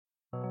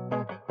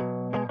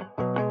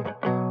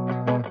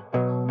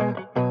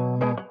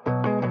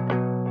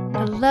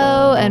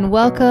Hello and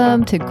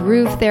welcome to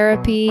Groove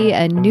Therapy,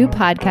 a new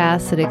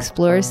podcast that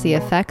explores the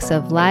effects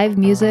of live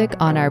music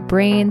on our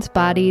brains,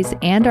 bodies,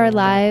 and our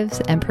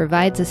lives, and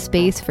provides a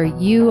space for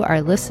you,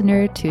 our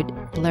listener, to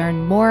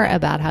learn more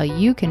about how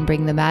you can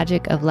bring the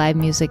magic of live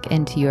music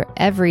into your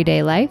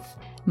everyday life.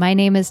 My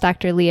name is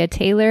Dr. Leah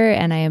Taylor,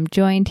 and I am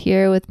joined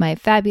here with my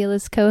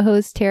fabulous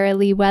co-host, Tara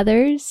Lee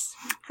Weathers.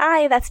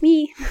 Hi, that's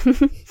me.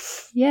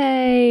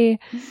 Yay!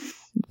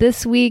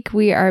 This week,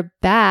 we are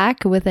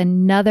back with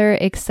another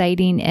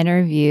exciting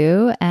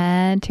interview.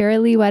 And Tara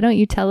Lee, why don't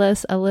you tell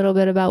us a little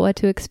bit about what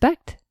to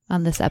expect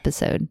on this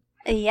episode?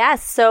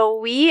 Yes, so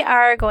we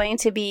are going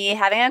to be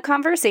having a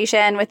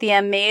conversation with the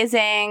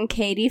amazing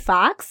Katie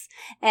Fox.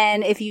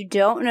 And if you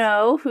don't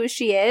know who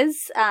she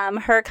is,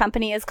 her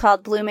company is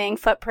called Blooming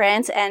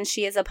Footprint, and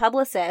she is a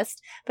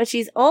publicist, but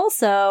she's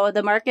also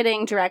the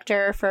marketing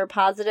director for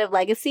Positive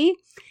Legacy.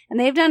 And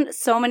they've done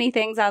so many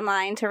things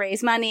online to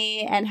raise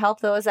money and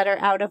help those that are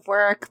out of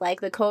work, like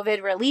the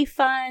COVID Relief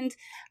Fund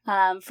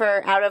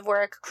for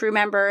out-of-work crew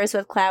members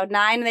with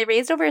Cloud9. And they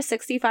raised over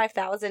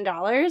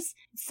 $65,000.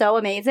 So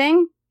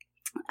amazing.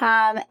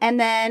 And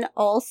then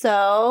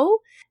also,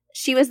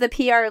 she was the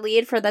PR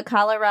lead for the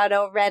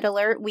Colorado Red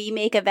Alert We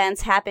Make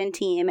Events Happen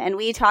team. And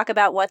we talk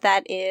about what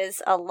that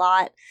is a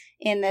lot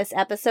in this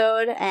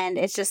episode. And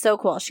it's just so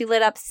cool. She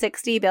lit up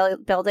 60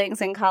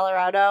 buildings in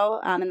Colorado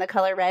in the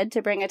color red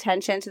to bring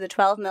attention to the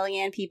 12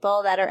 million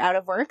people that are out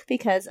of work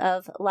because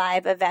of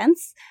live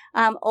events.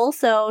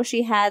 Also,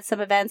 she had some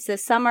events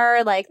this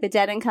summer, like the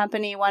Dead &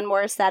 Company One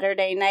More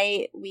Saturday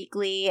Night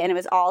weekly, and it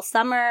was all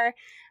summer.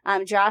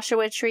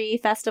 Joshua Tree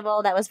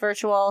Festival, that was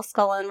virtual,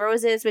 Skull and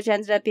Roses, which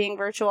ended up being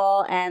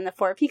virtual, and the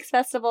Four Peaks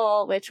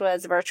Festival, which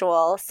was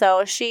virtual.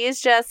 So she's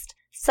just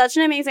such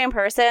an amazing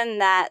person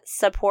that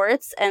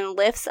supports and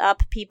lifts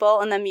up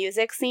people in the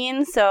music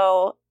scene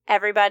so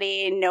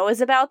everybody knows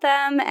about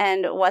them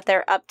and what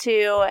they're up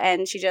to,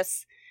 and she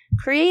just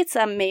creates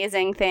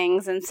amazing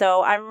things. And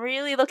so I'm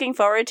really looking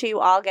forward to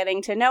you all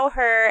getting to know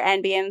her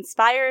and be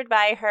inspired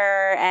by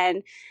her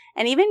and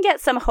even get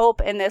some hope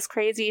in this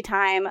crazy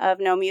time of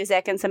no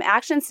music and some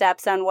action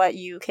steps on what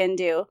you can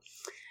do.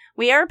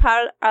 We are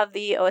part of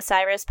the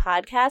Osiris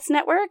Podcast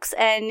Networks,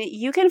 and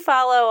you can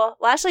follow,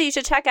 well, actually, you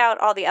should check out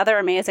all the other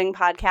amazing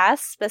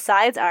podcasts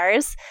besides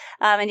ours,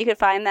 and you can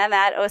find them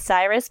at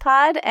Osiris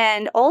Pod.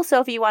 And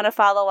also, if you want to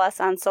follow us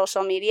on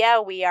social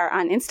media, we are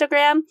on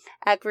Instagram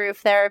at Groove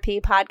Therapy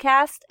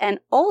Podcast, and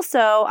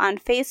also on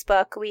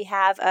Facebook, we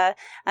have an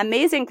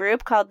amazing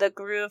group called the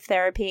Groove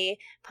Therapy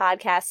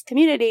Podcast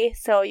Community.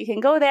 So you can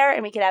go there,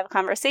 and we can have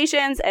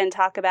conversations and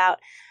talk about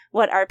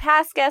what our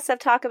past guests have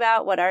talked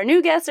about, what our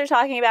new guests are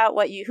talking about,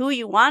 who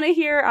you want to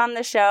hear on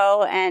the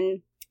show,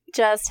 and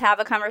just have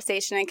a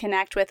conversation and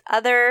connect with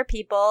other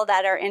people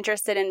that are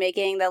interested in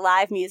making the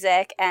live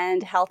music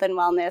and health and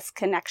wellness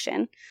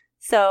connection.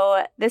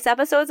 So this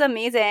episode's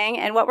amazing.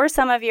 And what were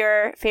some of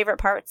your favorite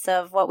parts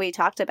of what we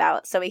talked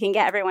about so we can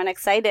get everyone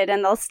excited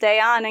and they'll stay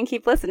on and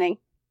keep listening?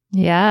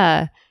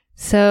 Yeah.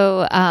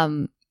 So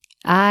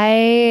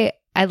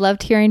I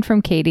loved hearing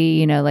from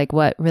Katie, like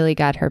what really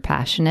got her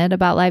passionate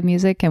about live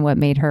music and what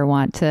made her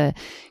want to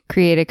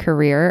create a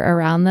career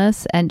around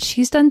this. And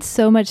she's done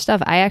so much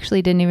stuff. I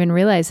actually didn't even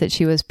realize that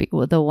she was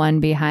the one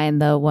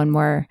behind the One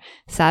More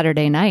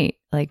Saturday Night.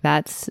 Like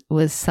that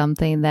was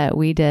something that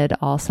we did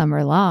all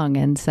summer long.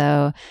 And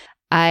so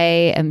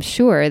I am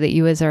sure that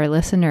you as our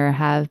listener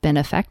have been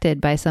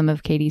affected by some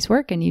of Katie's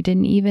work and you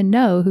didn't even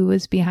know who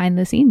was behind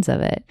the scenes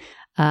of it.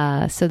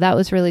 So that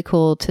was really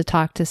cool to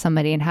talk to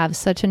somebody and have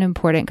such an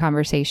important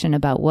conversation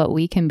about what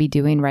we can be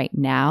doing right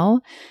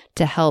now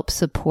to help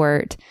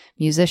support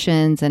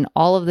musicians and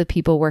all of the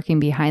people working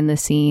behind the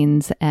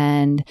scenes.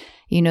 And,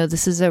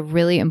 this is a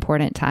really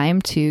important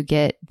time to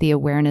get the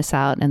awareness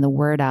out and the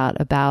word out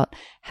about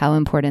how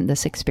important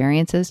this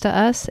experience is to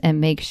us and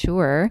make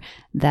sure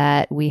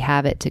that we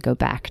have it to go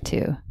back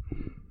to.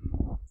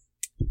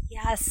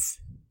 Yes,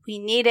 we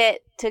need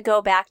it to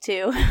go back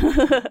to.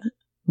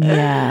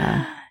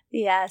 Yeah.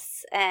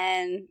 Yes,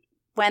 and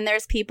when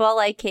there's people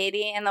like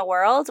Katie in the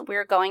world,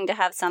 we're going to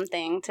have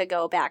something to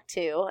go back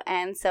to.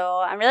 And so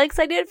I'm really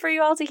excited for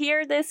you all to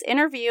hear this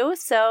interview.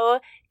 So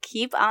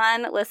keep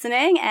on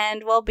listening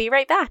and we'll be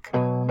right back.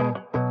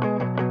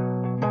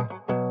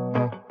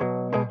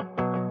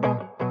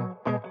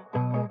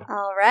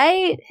 All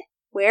right.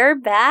 We're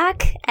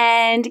back,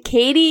 and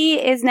Katie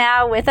is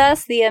now with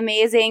us, the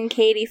amazing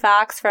Katie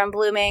Fox from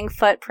Blooming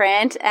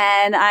Footprint,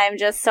 and I'm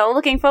just so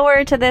looking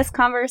forward to this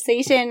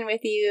conversation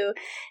with you,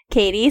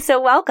 Katie, so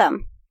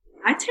welcome.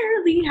 Hi,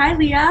 Tara Lee. Hi,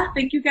 Leah.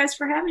 Thank you guys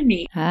for having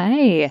me.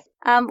 Hi.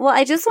 Well,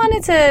 I just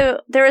wanted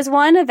there was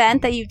one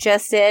event that you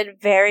just did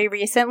very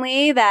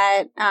recently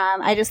that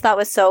I just thought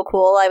was so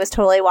cool. I was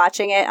totally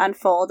watching it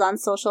unfold on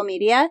social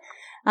media,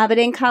 but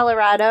in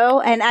Colorado,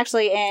 and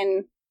actually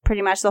in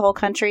pretty much the whole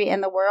country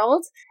and the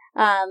world.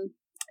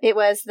 It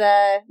was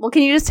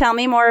can you just tell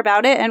me more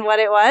about it and what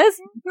it was?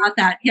 About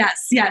that.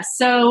 Yes.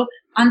 So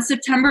on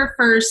September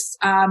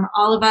 1st,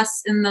 all of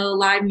us in the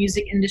live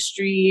music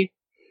industry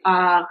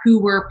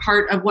who were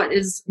part of what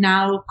is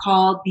now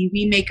called the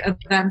We Make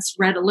Events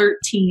Red Alert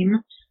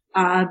team,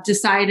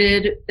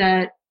 decided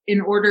that in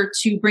order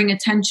to bring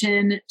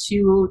attention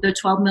to the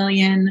 12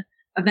 million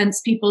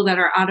events people that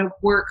are out of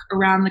work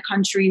around the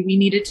country, we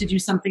needed to do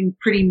something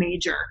pretty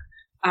major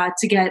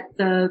to get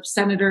the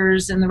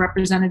senators and the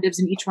representatives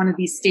in each one of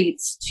these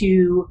states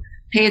to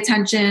pay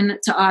attention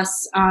to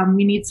us.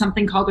 We need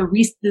something called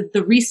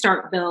the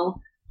Restart Bill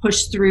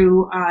pushed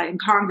through in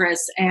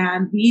Congress.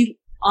 And we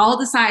all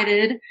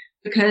decided,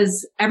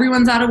 because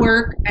everyone's out of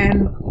work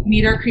and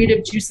need our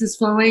creative juices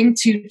flowing,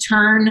 to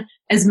turn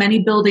as many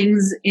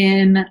buildings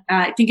in,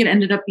 I think it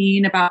ended up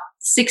being about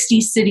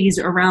 60 cities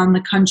around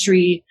the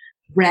country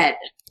red.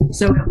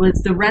 So it was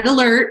the Red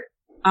Alert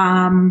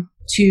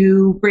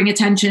to bring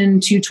attention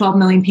to 12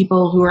 million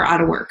people who are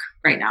out of work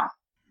right now.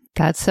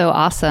 That's so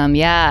awesome.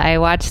 Yeah, I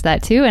watched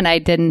that too. And I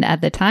didn't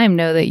at the time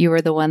know that you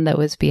were the one that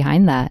was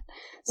behind that.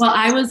 Well,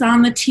 I was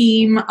on the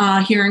team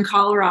here in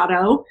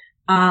Colorado.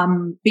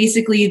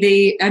 Basically,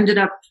 they ended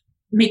up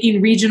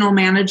making regional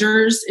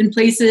managers in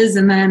places.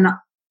 And then,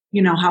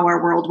 you know how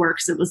our world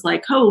works. It was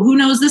like, oh, who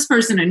knows this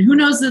person? And who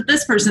knows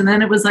this person?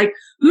 Then it was like,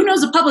 who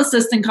knows a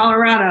publicist in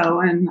Colorado?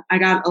 And I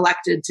got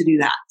elected to do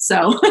that.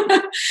 So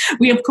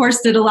we, of course,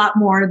 did a lot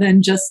more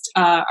than just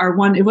our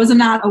one. It was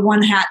not a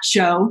one hat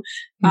show.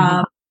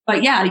 Mm-hmm.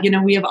 But yeah, you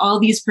know, we have all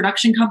these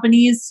production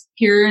companies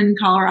here in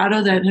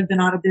Colorado that have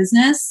been out of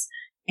business.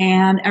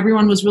 And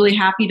everyone was really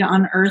happy to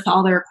unearth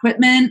all their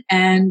equipment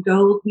and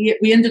go.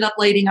 We ended up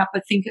lighting up, I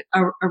think,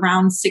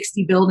 around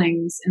 60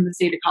 buildings in the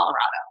state of Colorado.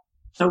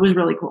 So it was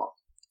really cool.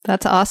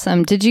 That's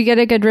awesome. Did you get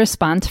a good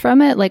response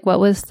from it? Like, what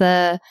was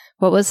the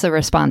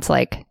response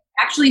like?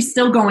 Actually,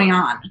 still going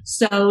on.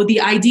 So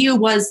the idea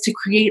was to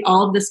create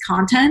all of this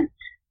content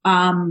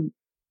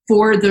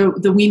for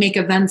the We Make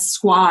Events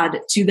squad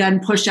to then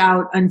push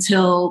out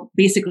until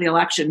basically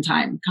election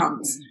time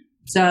comes.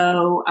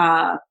 So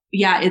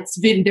yeah,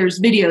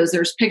 there's videos,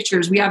 there's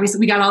pictures. We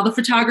got all the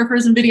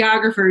photographers and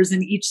videographers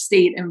in each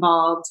state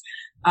involved.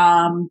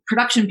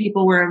 Production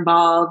people were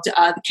involved.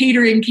 The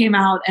catering came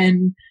out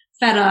and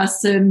fed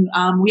us. And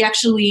we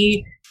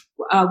actually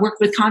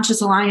worked with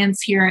Conscious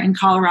Alliance here in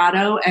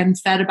Colorado and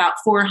fed about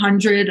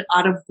 400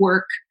 out of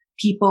work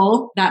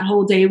people that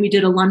whole day. We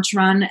did a lunch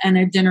run and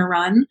a dinner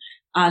run.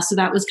 So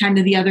that was kind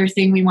of the other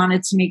thing. We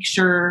wanted to make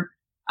sure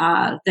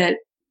that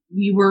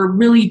we were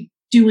really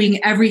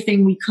doing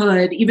everything we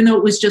could, even though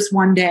it was just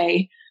one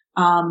day.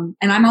 And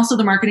I'm also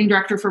the marketing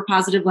director for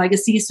Positive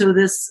Legacy. So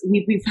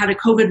we've had a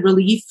COVID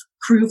relief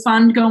crew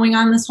fund going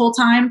on this whole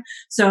time.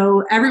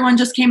 So everyone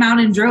just came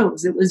out in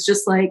droves. It was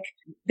just like,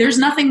 there's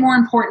nothing more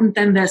important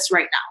than this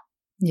right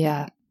now.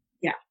 Yeah.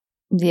 Yeah.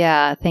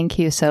 Yeah. Thank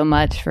you so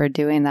much for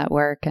doing that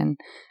work. And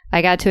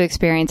I got to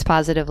experience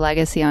Positive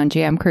Legacy on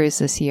Jam Cruise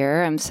this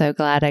year. I'm so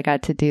glad I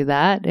got to do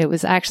that. It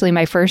was actually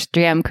my first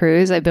Jam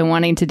Cruise. I've been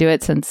wanting to do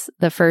it since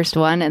the first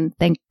one. And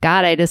thank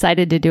God I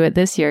decided to do it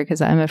this year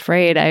because I'm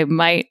afraid I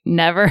might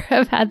never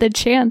have had the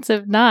chance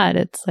if not.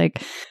 It's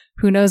like,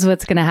 who knows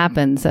what's going to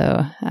happen.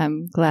 So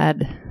I'm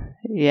glad.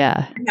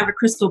 Yeah. I have a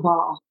crystal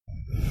ball.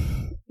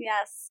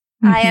 Yes.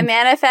 I am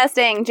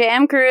manifesting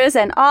Jam Cruise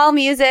and all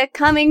music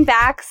coming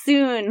back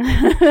soon.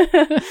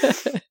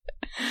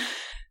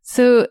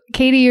 So,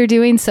 Katie, you're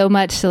doing so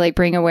much to like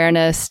bring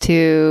awareness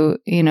to,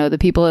 you know, the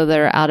people that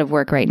are out of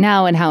work right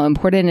now and how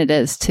important it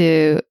is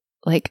to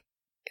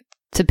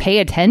pay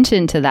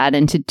attention to that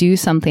and to do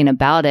something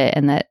about it,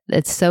 and that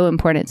it's so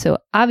important. So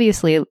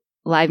obviously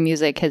live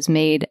music has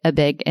made a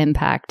big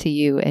impact to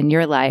you in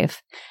your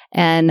life.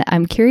 And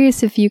I'm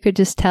curious if you could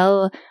just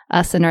tell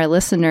us and our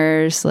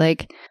listeners,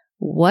 like,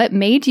 what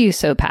made you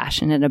so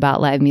passionate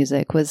about live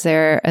music? Was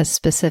there a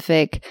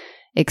specific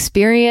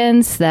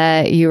experience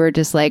that you were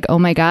just like, oh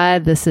my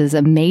God, this is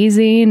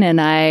amazing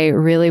and I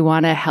really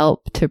want to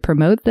help to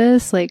promote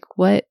this? Like,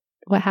 what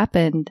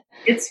happened?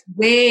 It's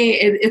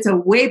a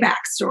way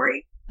back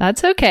story.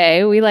 That's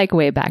okay. We like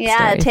way back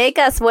Yeah, stories. Take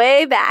us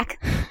way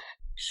back.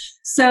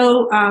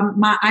 So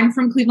I'm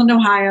from Cleveland,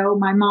 Ohio.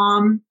 My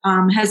mom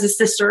has a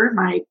sister,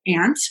 my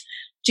aunt,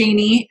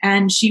 Janie,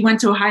 and she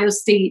went to Ohio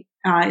State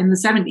in the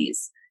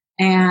 70s.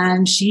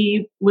 And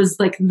she was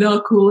like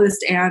the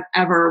coolest aunt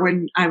ever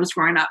when I was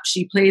growing up.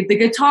 She played the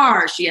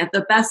guitar. She had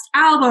the best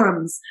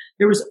albums.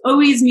 There was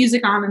always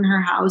music on in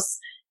her house.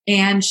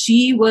 And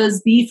she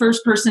was the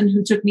first person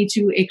who took me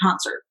to a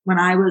concert when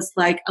I was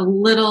like let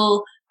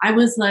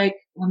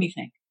me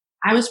think.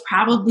 I was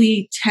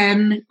probably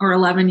 10 or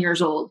 11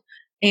 years old.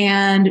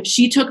 And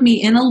she took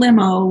me in a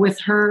limo with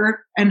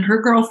her and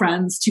her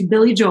girlfriends to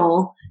Billy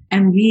Joel.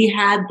 And we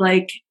had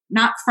like,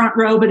 not front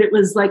row, but it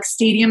was like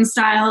stadium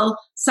style,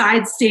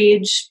 side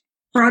stage,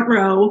 front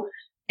row.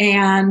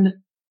 And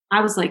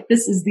I was like,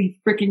 this is the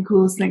freaking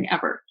coolest thing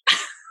ever.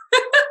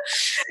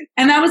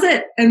 And that was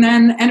it. And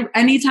then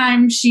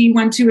anytime she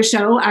went to a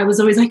show, I was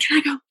always like, can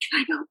I go?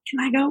 Can I go? Can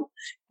I go?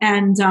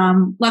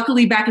 And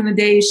luckily back in the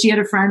day, she had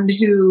a friend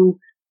who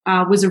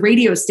was a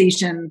radio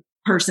station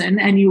person,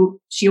 and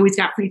she always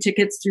got free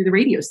tickets through the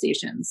radio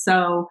station.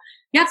 So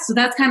yeah, so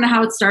that's kind of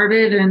how it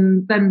started.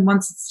 And then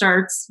once it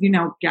starts, you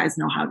guys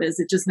know how it is.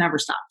 It just never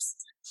stops.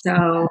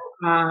 So,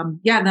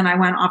 then I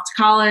went off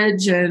to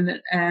college and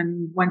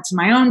went to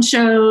my own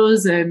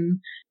shows, and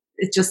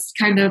it just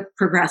kind of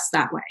progressed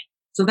that way.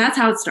 So that's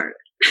how it started.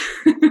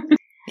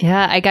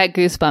 Yeah, I got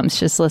goosebumps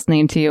just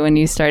listening to you when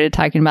you started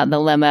talking about the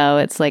limo.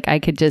 It's like I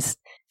could just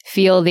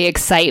feel the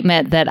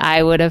excitement that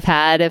I would have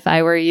had if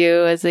I were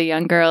you as a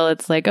young girl.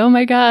 It's like, oh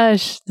my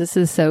gosh, this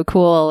is so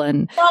cool.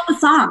 And all the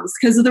songs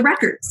because of the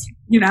records,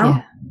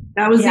 Yeah.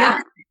 That was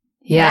Yeah.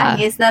 Yeah.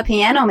 He's the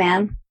piano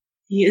man.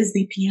 He is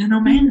the piano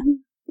man.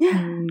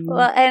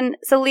 Well, and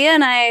so Leah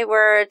and I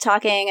were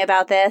talking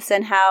about this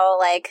and how,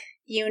 like,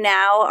 you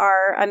now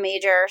are a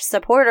major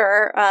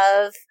supporter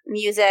of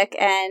music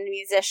and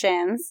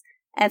musicians.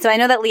 And so I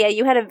know that, Leah,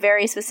 you had a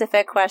very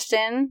specific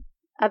question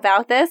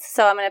about this,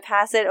 so I'm going to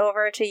pass it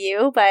over to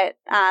you. But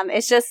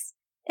it's just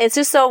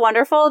so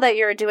wonderful that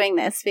you're doing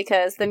this,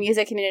 because the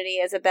music community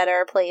is a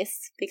better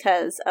place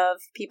because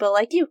of people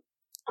like you.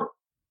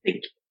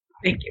 Thank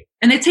you.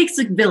 And it takes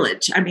a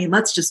village. I mean,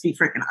 let's just be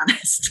freaking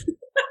honest.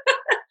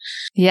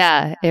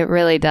 Yeah, it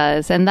really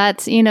does. And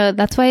that's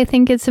why I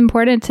think it's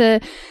important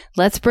to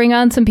let's bring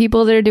on some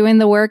people that are doing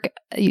the work,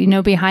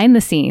 behind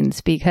the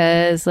scenes,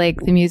 because like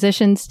the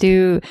musicians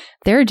do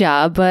their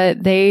job,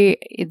 but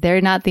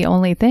they're not the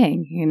only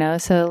thing,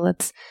 So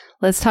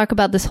let's talk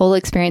about this whole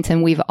experience,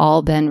 and we've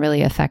all been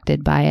really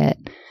affected by it.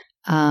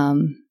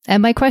 And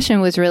my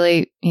question was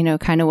really,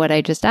 kind of what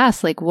I just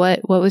asked, like what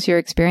was your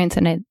experience?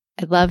 And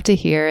I'd love to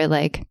hear,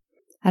 like,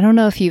 I don't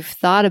know if you've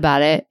thought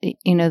about it.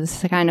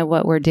 This is kind of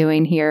what we're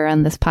doing here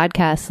on this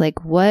podcast.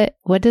 Like,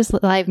 what does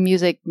live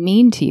music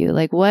mean to you?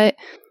 Like,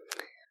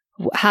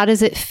 how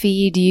does it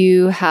feed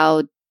you?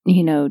 How,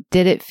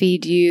 did it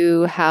feed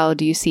you? How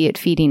do you see it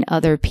feeding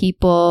other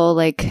people?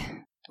 Like,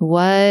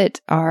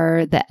 what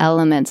are the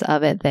elements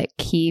of it that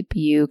keep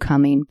you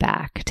coming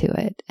back to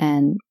it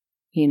and,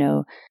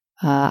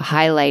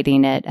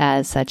 highlighting it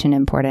as such an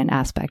important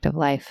aspect of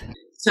life?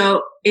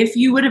 So if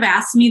you would have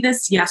asked me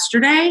this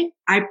yesterday,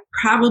 I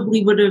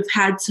probably would have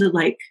had to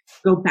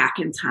go back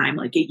in time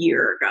like a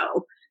year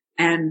ago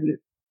and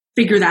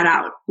figure that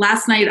out.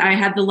 Last night, I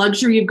had the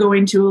luxury of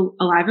going to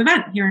a live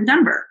event here in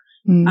Denver.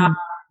 Mm.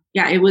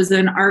 It was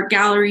an art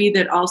gallery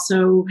that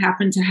also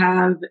happened to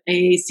have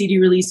a CD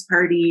release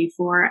party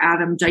for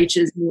Adam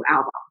Deitch's new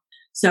album.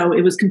 So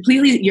it was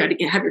completely, you had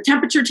to have your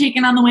temperature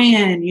taken on the way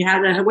in. You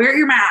had to wear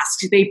your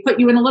mask. They put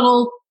you in a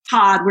little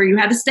pod where you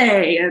had to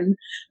stay. And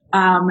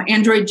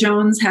Android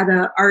Jones had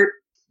an art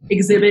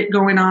exhibit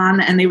going on,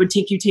 and they would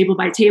take you table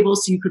by table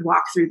so you could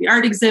walk through the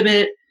art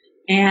exhibit.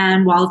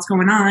 And while it's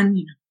going on,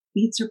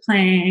 beats are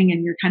playing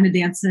and you're kind of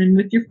dancing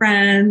with your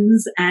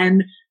friends.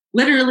 And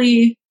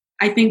literally,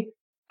 I think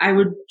I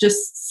would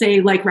just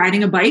say like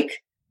riding a bike.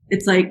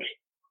 It's like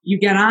you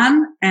get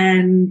on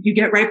and you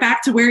get right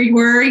back to where you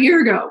were a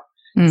year ago.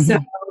 Mm-hmm. So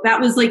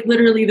that was like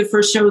literally the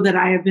first show that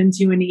I have been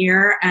to in a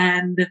year.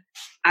 And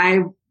I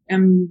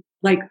am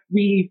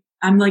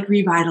I'm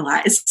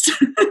revitalized.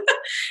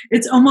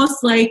 It's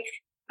almost like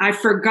I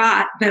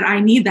forgot that I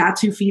need that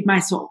to feed my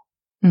soul.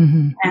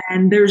 Mm-hmm.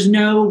 And there's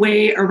no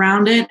way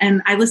around it.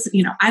 And I listen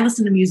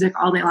to music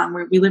all day long.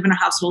 We live in a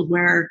household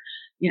where,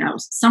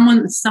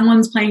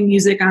 someone's playing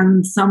music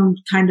on some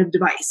kind of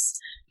device,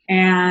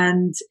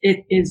 and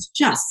it is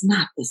just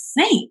not the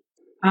same.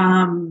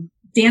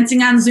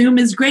 Dancing on Zoom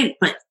is great,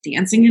 but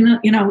dancing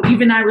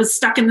even I was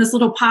stuck in this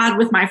little pod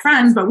with my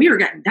friends, but we were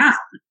getting down.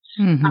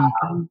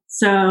 Mm-hmm.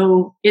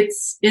 So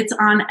it's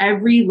on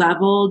every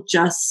level,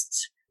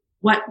 just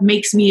what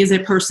makes me as a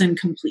person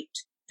complete,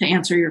 to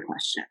answer your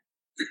question.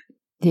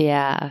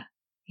 Yeah.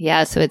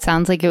 Yeah. So it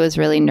sounds like it was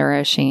really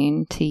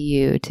nourishing to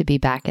you to be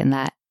back in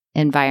that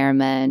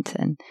environment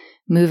and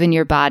moving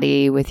your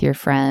body with your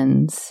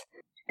friends.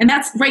 And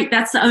that's right.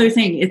 That's the other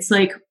thing. It's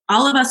like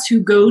all of us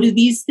who go to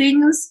these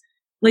things,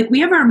 like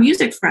we have our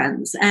music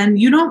friends and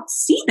you don't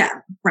see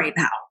them right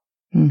now.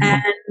 Mm-hmm.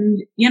 And,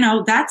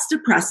 that's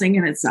depressing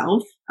in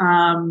itself.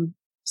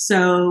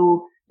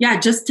 So yeah,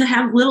 just to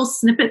have little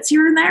snippets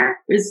here and there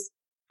is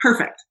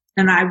perfect.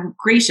 And I'm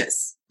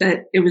gracious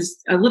that it was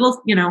a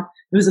little, it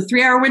was a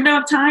 3-hour window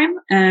of time,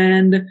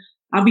 and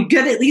I'll be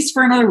good at least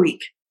for another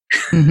week.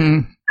 Mm-hmm.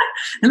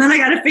 And then I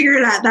got to figure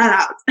that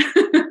out.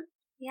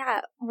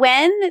 Yeah.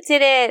 When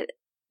did it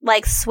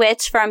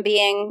switch from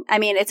being,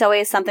 it's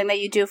always something that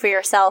you do for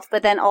yourself,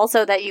 but then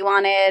also that you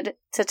wanted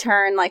to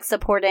turn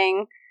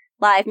supporting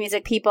live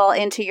music people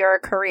into your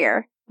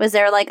career? Was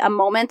there a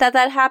moment that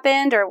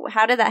happened, or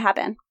how did that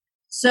happen?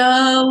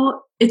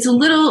 So it's a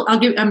little, I'll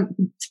give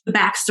the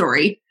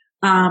backstory.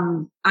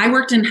 I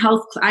worked in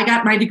health. I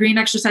got my degree in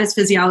exercise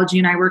physiology,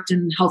 and I worked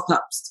in health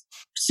clubs,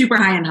 super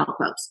high-end health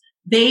clubs.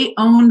 They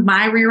owned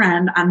my rear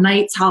end on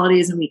nights,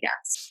 holidays, and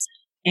weekends.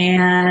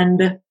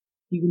 And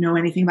you know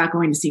anything about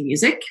going to see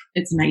music,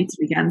 it's nights,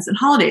 weekends, and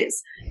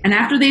holidays. And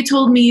after they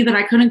told me that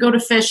I couldn't go to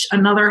Fish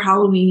another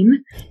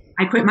Halloween,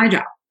 I quit my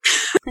job.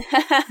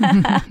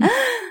 I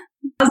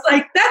was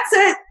like, that's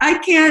it. I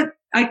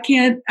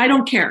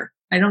don't care.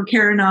 I don't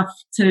care enough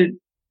to,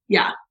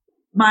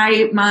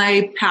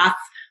 my path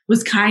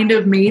was kind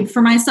of made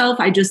for myself.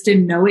 I just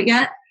didn't know it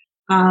yet.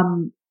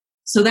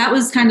 So that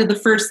was kind of the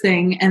first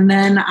thing. And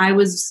then I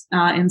was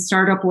in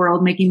startup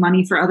world, making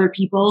money for other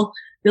people,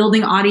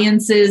 building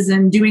audiences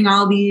and doing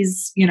all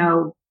these,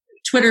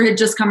 Twitter had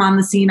just come on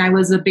the scene. I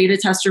was a beta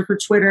tester for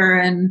Twitter,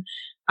 and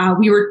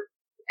we were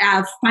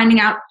finding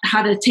out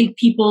how to take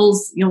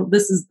people's,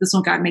 this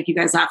one got to make you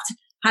guys laugh,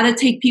 how to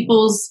take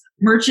people's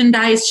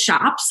merchandise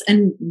shops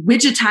and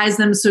widgetize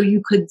them so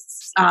you could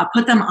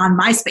put them on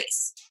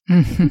MySpace.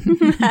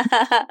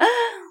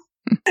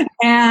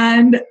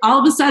 And all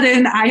of a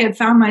sudden I had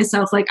found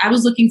myself, like, I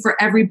was looking for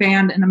every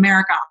band in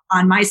America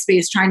on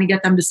MySpace, trying to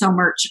get them to sell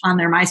merch on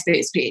their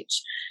MySpace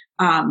page.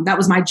 That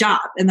was my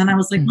job. And then I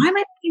was like, why am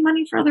I making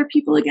money for other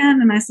people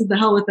again? And I said, the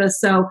hell with this.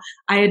 So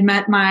I had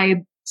met my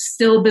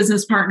still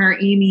business partner,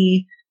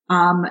 Amy,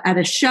 at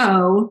a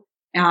show.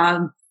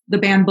 The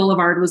band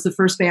Boulevard was the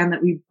first band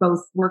that we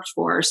both worked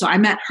for. So I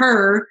met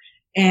her,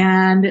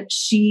 and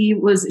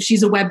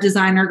she's a web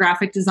designer,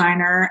 graphic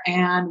designer.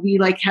 And we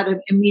had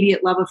an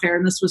immediate love affair.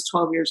 And this was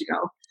 12 years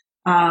ago.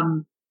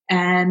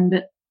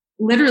 And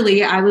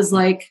literally I was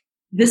like,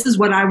 this is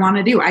what I want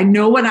to do. I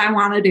know what I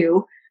want to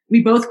do.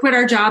 We both quit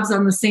our jobs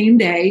on the same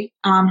day.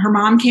 Her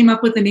mom came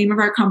up with the name of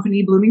our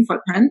company, Blooming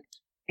Footprint.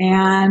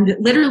 And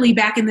literally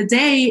back in the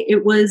day,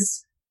 it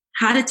was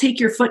how to take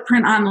your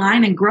footprint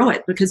online and grow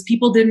it, because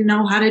people didn't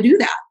know how to do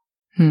that.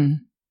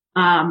 And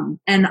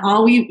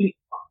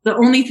the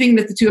only thing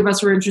that the two of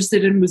us were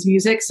interested in was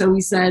music. So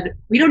we said,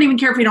 we don't even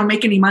care if we don't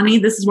make any money.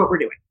 This is what we're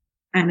doing.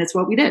 And it's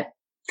what we did.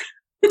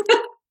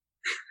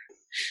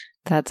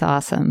 That's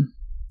awesome.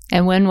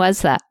 And when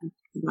was that?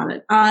 Got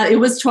it. It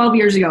was 12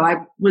 years ago. I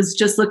was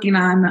just looking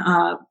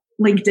on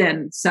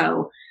LinkedIn.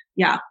 So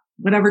yeah,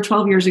 whatever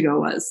 12 years ago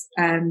was.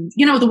 And,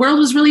 the world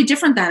was really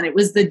different then. It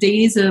was the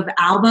days of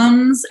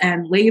albums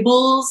and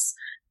labels,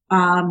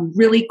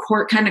 really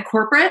kind of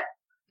corporate.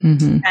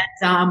 Mm-hmm.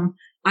 And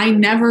I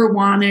never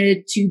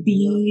wanted to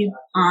be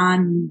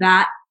on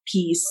that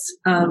piece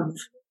of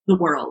the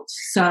world.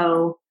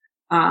 So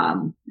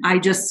I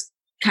just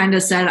kind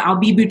of said, I'll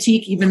be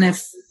boutique even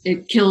if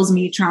it kills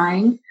me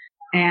trying.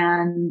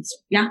 And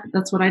yeah,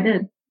 that's what I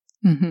did.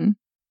 Mm-hmm.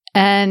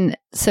 And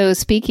so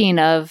speaking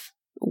of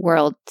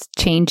world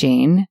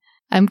changing,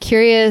 I'm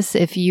curious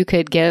if you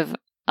could give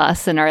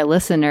us and our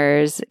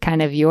listeners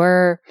kind of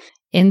your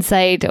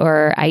insight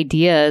or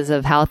ideas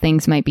of how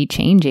things might be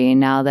changing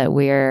now that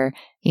we're,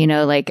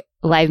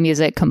 live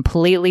music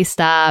completely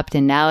stopped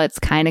and now it's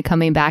kind of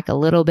coming back a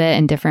little bit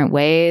in different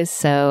ways.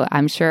 So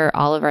I'm sure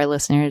all of our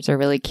listeners are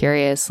really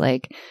curious,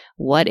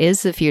 what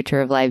is the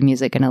future of live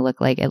music going to look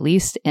like, at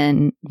least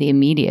in the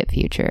immediate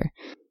future?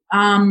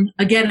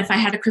 Again, if I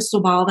had a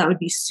crystal ball, that would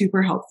be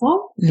super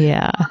helpful.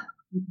 Yeah.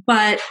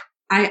 But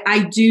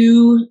I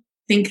do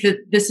think that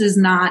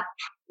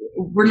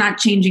we're not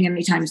changing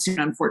anytime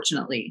soon,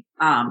 unfortunately.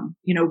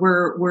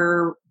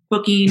 We're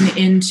booking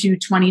into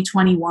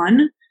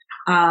 2021.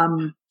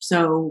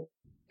 So,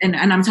 and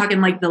I'm talking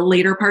the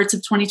later parts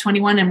of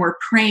 2021, and we're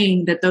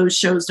praying that those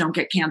shows don't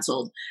get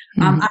canceled.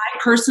 Mm-hmm. I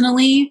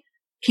personally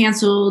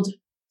canceled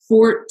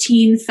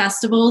 14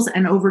 festivals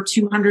and over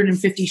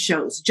 250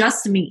 shows.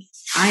 Just me.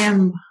 I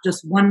am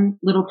just one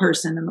little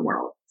person in the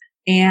world.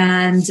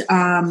 And,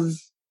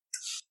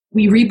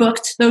 we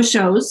rebooked those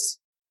shows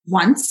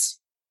once,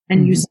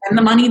 and you spend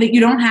the money that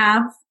you don't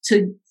have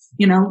to,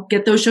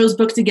 get those shows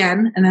booked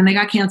again. And then they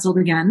got canceled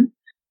again.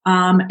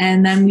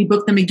 And then we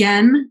booked them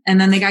again, and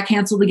then they got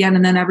canceled again.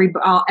 And then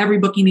every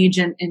booking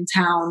agent in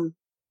town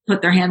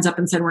put their hands up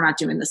and said, we're not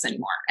doing this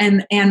anymore.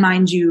 And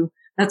mind you,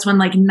 that's when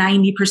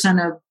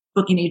 90% of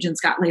booking agents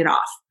got laid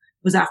off,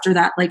 was after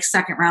that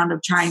second round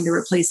of trying to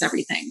replace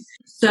everything.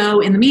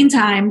 So in the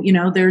meantime,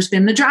 there's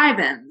been the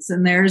drive-ins,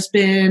 and there's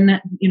been,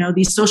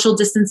 these social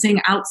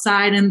distancing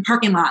outside in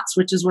parking lots,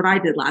 which is what I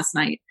did last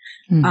night.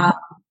 Mm-hmm.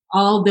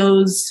 All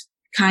those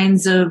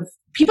kinds of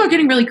people are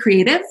getting really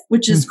creative,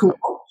 which is cool.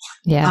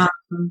 Yeah.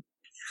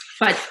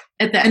 But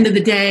at the end of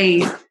the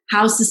day,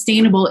 how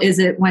sustainable is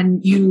it when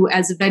you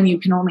as a venue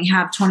can only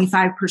have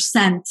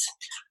 25%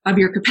 of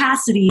your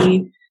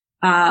capacity,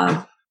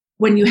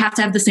 when you have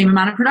to have the same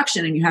amount of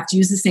production, and you have to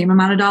use the same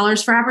amount of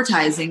dollars for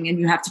advertising, and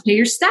you have to pay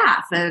your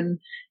staff, and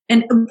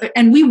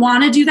we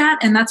want to do that.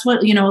 And that's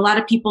what, a lot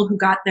of people who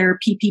got their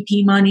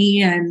PPP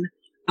money and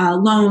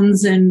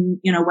loans and,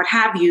 what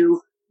have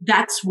you,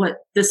 that's what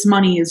this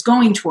money is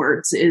going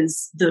towards,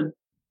 is the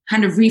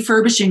kind of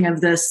refurbishing of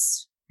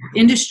this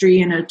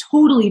industry in a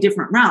totally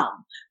different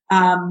realm.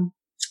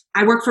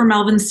 I work for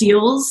Melvin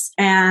Seals,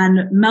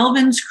 and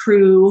Melvin's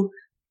crew,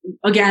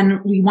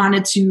 again, we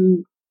wanted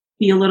to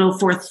be a little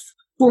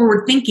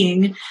forward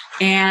thinking,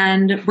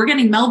 and we're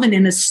getting Melvin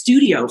in a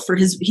studio for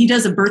he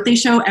does a birthday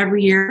show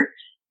every year.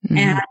 Mm-hmm.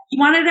 And he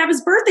wanted to have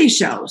his birthday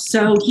show.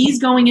 So he's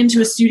going into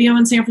a studio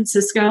in San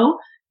Francisco,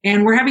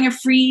 and we're having a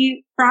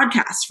free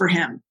broadcast for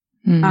him.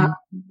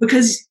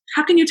 Because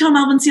how can you tell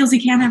Melvin Seals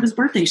he can't have his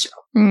birthday show?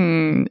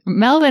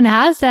 Melvin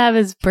has to have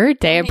his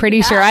birthday. I'm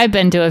pretty sure I've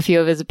been to a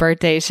few of his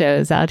birthday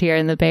shows out here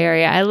in the Bay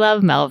Area. I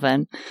love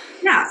Melvin.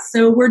 Yeah.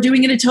 So we're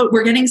doing it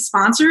we're getting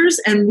sponsors,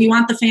 and we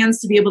want the fans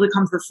to be able to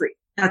come for free.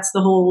 That's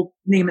the whole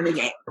name of the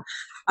game.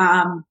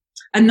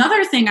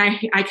 Another thing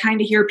I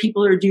kind of hear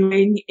people are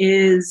doing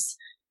is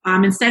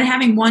instead of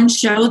having one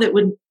show that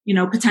would,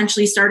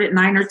 potentially start at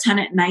 9 or 10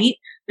 at night,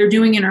 they're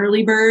doing an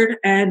early bird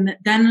and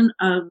then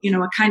a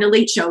kind of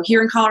late show.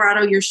 Here in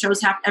Colorado, your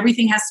shows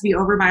everything has to be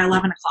over by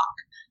 11 o'clock.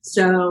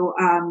 So,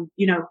 can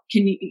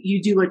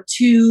you do a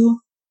 2?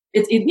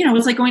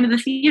 It's like going to the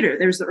theater.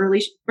 There's the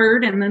early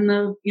bird and then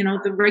the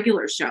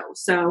regular show.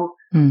 So,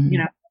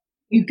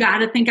 you got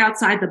to think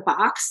outside the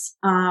box,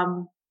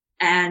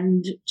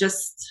 and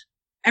just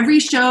every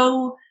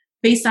show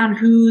based on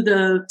who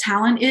the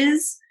talent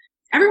is.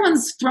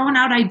 Everyone's throwing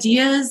out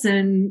ideas,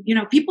 and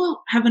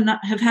people have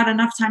had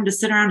enough time to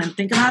sit around and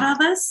think about all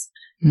this,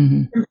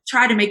 and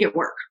try to make it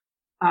work.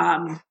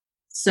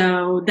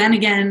 So then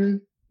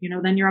again,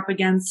 then you're up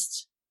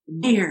against the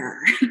mayor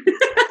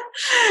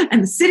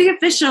and the city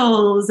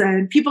officials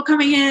and people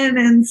coming in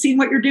and seeing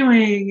what you're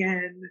doing,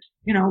 and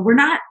we're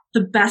not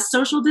the best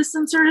social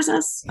distancers.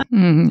 I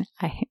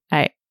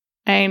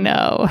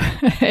know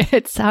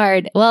it's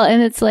hard. Well,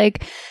 and it's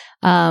like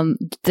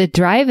the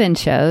drive-in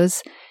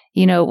shows.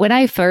 When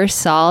I first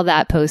saw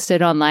that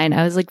posted online,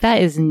 I was like,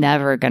 that is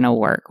never going to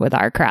work with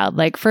our crowd.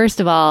 Like, first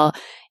of all,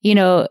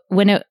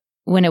 when it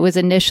was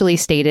initially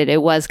stated,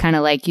 it was kind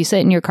of like you sit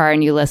in your car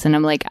and you listen.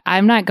 I'm like,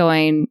 I'm not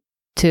going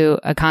to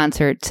a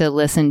concert to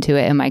listen to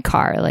it in my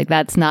car. Like,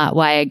 that's not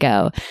why I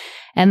go.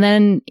 And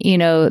then,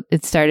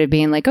 it started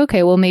being like,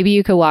 okay, well, maybe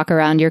you could walk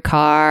around your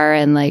car.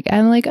 And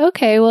I'm like,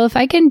 okay, well, if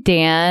I can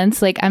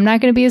dance, like, I'm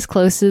not going to be as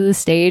close to the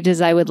stage as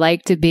I would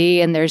like to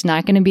be. And there's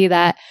not going to be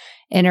that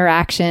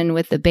interaction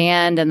with the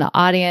band and the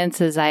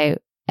audience as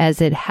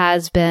it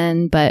has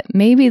been, but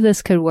maybe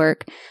this could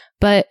work.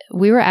 But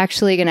we were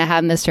actually going to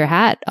have Mr.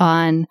 Hat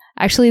on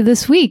actually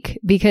this week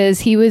because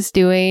he was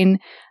doing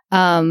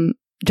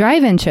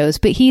drive-in shows,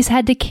 but he's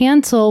had to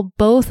cancel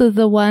both of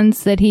the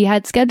ones that he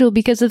had scheduled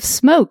because of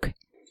smoke.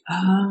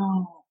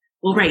 Oh,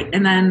 well, right.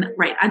 And then,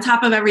 right, on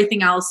top of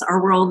everything else,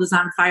 our world is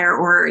on fire,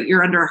 or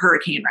you're under a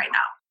hurricane right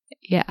now.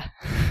 Yeah.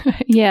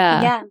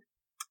 Yeah.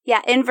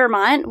 Yeah, in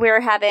Vermont,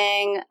 we're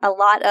having a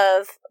lot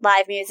of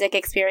live music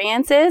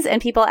experiences,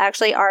 and people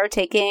actually are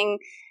taking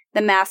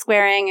the mask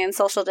wearing and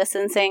social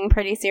distancing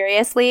pretty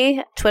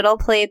seriously. Twiddle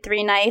played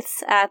 3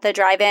 nights at the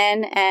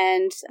drive-in,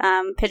 and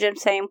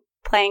Pigeons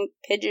playing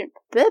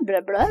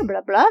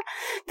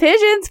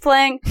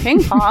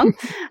ping pong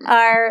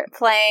are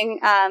playing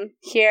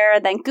here.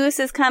 Then Goose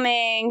is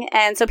coming,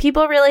 and so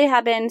people really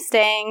have been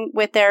staying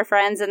with their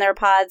friends and their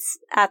pods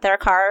at their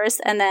cars.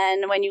 And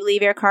then when you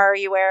leave your car,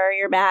 you wear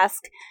your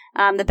mask.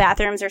 The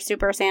bathrooms are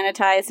super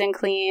sanitized and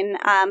clean.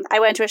 I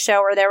went to a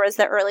show where there was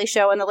the early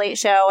show and the late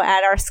show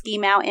at our ski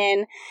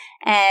mountain,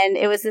 and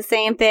it was the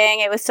same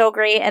thing. It was so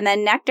great. And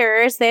then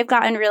Nectar's, they've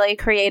gotten really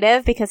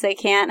creative because they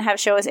can't have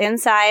shows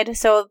inside.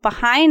 So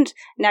behind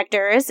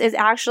Nectar's is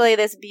actually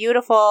this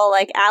beautiful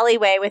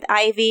alleyway with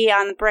ivy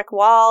on the brick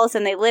walls,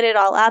 and they lit it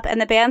all up, and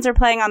the bands are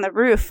playing on the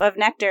roof of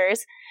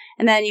Nectar's.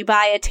 And then you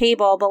buy a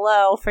table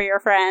below for your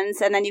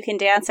friends, and then you can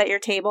dance at your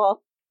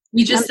table.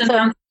 We just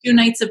announced 2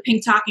 nights of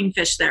Pink Talking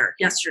Fish there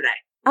yesterday.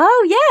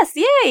 Oh, yes.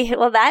 Yay.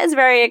 Well, that is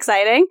very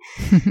exciting.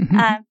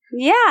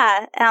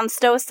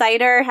 Stowe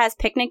Cider has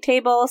picnic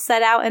tables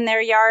set out in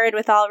their yard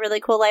with all really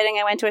cool lighting.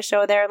 I went to a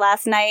show there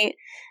last night.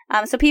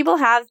 So people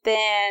have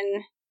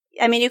been,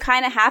 you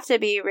kind of have to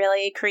be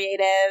really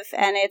creative.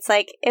 And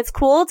it's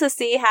cool to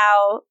see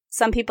how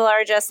some people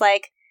are just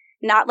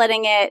not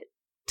letting it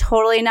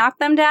totally knock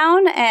them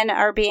down and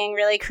are being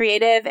really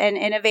creative and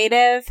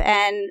innovative.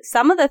 And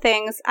some of the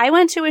things, I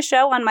went to a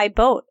show on my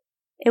boat.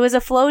 It was a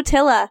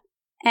flotilla,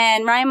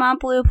 and Ryan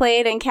Montbleu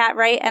played and Cat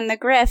Wright and The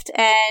Grift,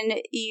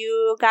 and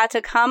you got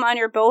to come on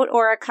your boat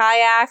or a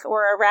kayak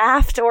or a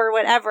raft or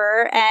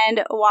whatever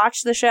and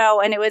watch the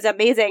show, and it was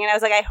amazing. And I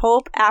was like, I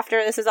hope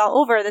after this is all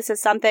over, this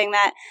is something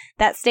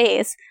that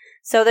stays.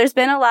 So there's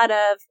been a lot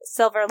of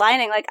silver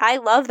lining. I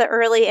love the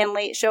early and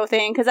late show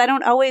thing because I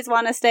don't always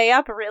want to stay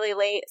up really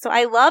late. So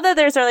I love that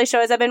there's early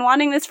shows. I've been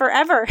wanting this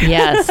forever.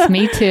 Yes,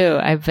 me too.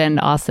 I've been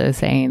also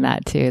saying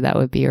that too. That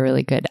would be a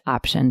really good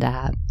option to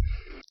have.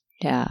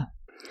 Yeah.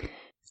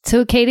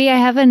 So Katie, I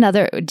have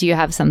do you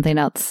have something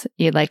else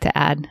you'd like to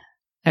add?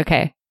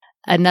 Okay.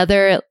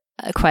 Another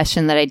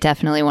question that I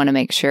definitely want to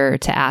make sure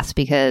to ask,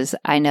 because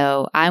I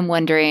know I'm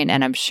wondering,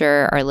 and I'm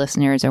sure our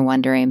listeners are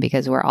wondering,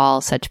 because we're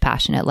all such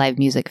passionate live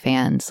music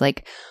fans,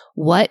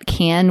 what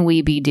can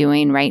we be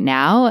doing right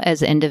now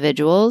as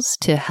individuals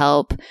to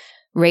help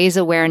raise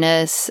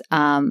awareness,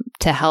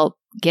 to help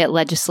get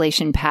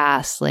legislation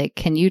passed?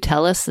 Can you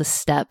tell us the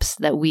steps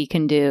that we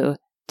can do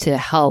to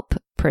help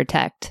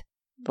protect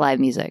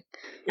live music?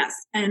 Yes.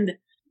 And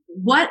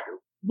what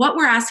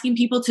we're asking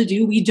people to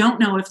do, we don't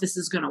know if this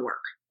is going to work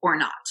or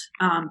not.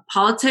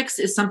 Politics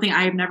is something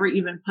I have never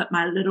even put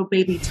my little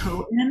baby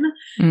toe in.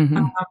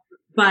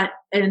 But,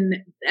 and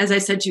as I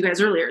said to you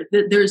guys earlier,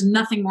 there's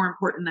nothing more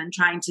important than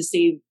trying to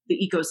save the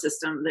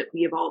ecosystem that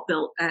we have all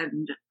built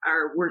and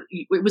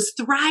it was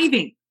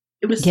thriving.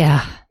 It was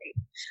yeah.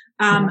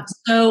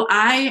 So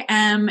I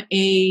am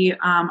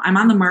I'm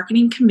on the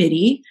marketing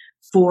committee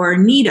for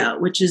NITO,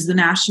 which is the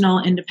National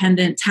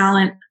Independent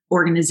Talent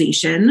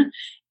Organization.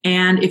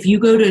 And if you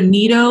go to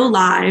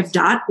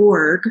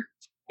nitolive.org,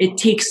 it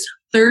takes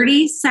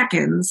 30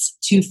 seconds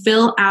to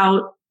fill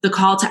out the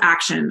call to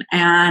action.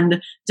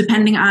 And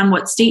depending on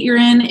what state you're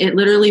in, it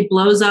literally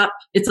blows up.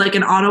 It's like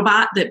an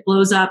Autobot that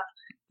blows up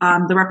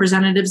the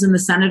representatives and the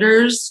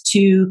senators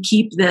to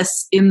keep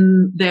this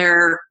in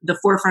the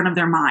forefront of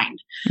their mind.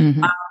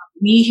 Mm-hmm.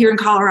 We here in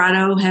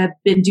Colorado have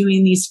been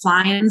doing these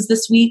fly-ins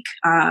this week.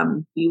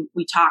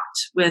 We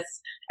talked with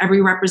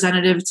every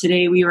representative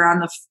today. We were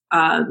on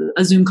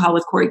a Zoom call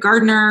with Cory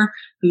Gardner,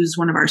 who's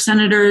one of our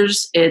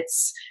senators.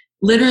 It's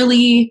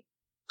literally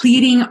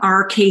pleading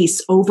our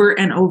case over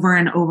and over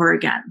and over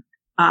again.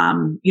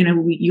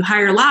 You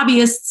hire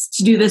lobbyists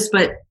to do this,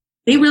 but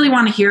they really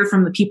want to hear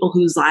from the people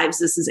whose lives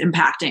this is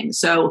impacting.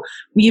 So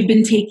we have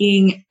been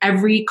taking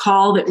every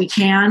call that we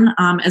can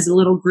as a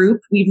little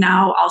group. We've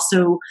now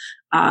also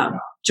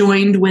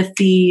joined with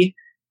the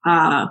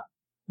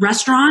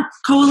Restaurant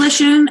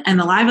Coalition and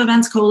the Live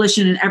Events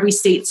Coalition in every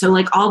state. So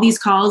like all these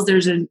calls,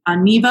 there's a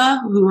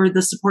NEVA who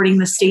are supporting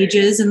the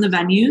stages and the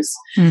venues.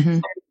 Mm-hmm.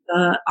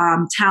 The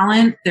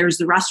talent, there's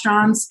the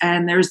restaurants,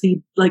 and there's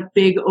the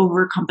big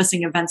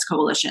over-encompassing events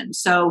coalition.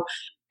 So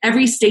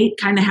every state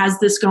kind of has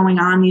this going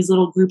on, these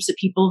little groups of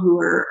people who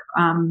are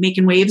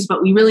making waves,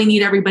 but we really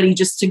need everybody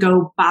just to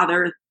go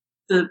bother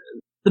the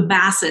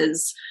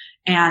masses.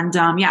 And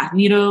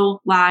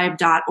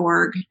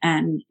nitolive.org,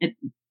 and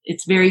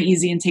it's very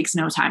easy and takes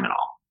no time at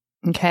all.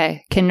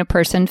 Okay. Can a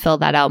person fill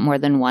that out more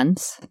than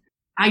once?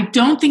 I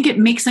don't think it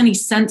makes any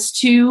sense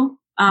to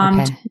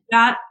do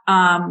that.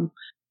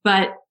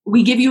 But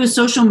we give you a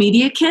social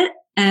media kit,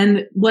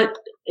 and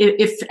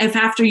if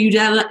after you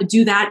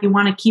do that, you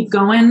want to keep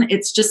going,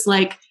 it's just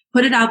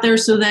put it out there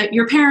so that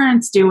your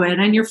parents do it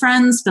and your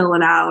friends fill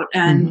it out,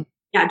 and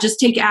just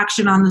take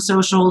action on the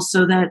socials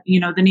so that,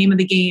 the name of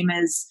the game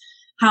is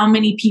how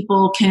many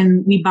people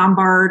can we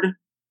bombard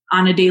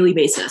on a daily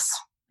basis.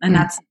 And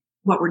that's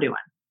what we're doing.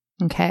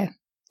 Okay.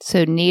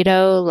 So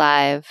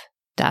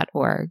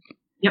nitolive.org.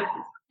 Yep.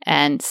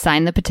 And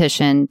sign the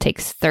petition,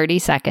 takes 30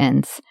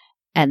 seconds.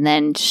 And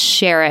then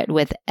share it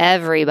with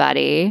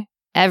everybody,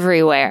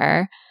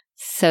 everywhere,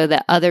 so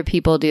that other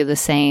people do the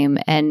same.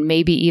 And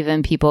maybe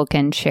even people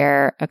can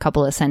share a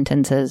couple of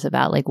sentences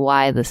about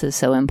why this is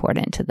so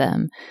important to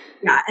them.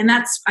 Yeah. And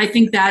I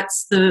think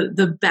that's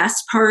the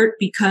best part,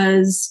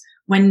 because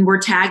when we're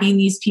tagging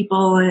these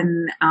people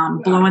and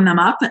blowing them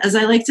up, as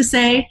I like to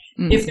say,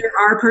 if there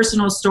are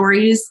personal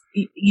stories,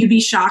 you'd be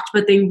shocked,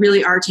 but they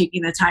really are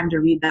taking the time to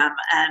read them.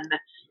 And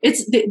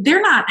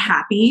they're not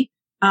happy.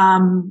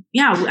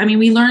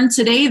 We learned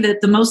today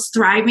that the most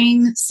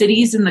thriving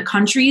cities in the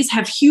countries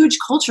have huge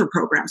culture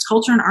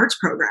and arts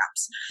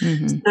programs.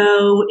 Mm-hmm.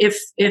 So if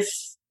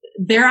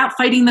they're out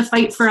fighting the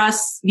fight for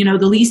us, the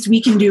least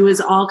we can do is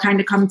all kind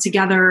of come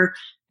together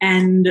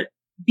and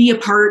be a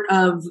part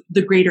of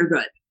the greater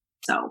good.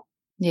 So,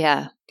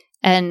 yeah.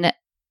 And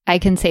I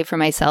can say for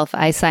myself,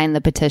 I signed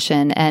the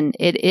petition, and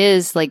it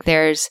is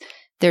there's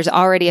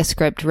already a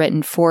script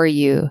written for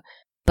you.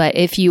 But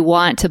if you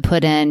want to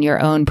put in your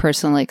own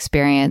personal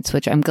experience,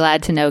 which I'm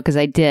glad to know because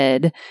I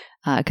did,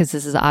 because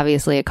this is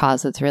obviously a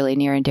cause that's really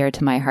near and dear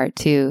to my heart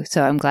too.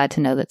 So I'm glad to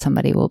know that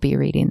somebody will be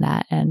reading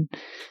that, and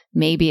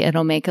maybe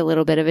it'll make a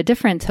little bit of a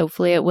difference.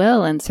 Hopefully it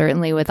will. And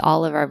certainly with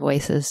all of our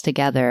voices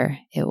together,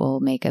 it will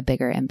make a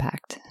bigger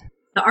impact.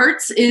 The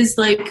arts is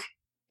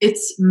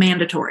it's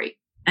mandatory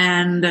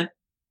and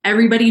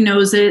everybody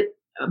knows it.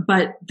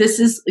 But this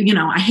is,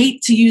 I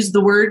hate to use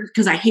the word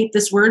because I hate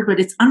this word, but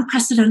it's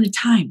unprecedented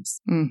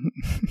times. Mm-hmm.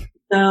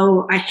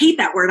 So I hate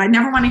that word. I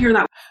never want to hear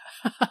that.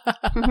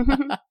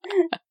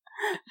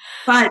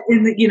 But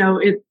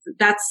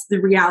that's the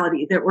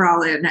reality that we're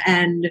all in,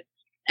 and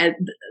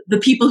the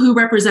people who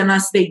represent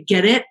us, they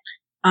get it.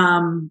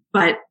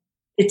 But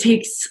it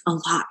takes a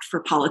lot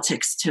for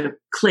politics to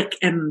click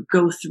and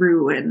go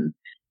through, and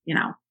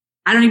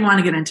I don't even want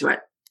to get into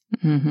it.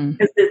 Mm-hmm.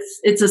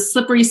 It's a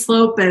slippery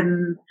slope,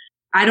 and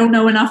I don't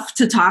know enough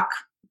to talk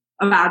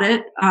about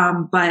it,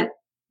 but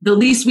the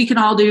least we can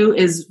all do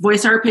is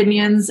voice our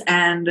opinions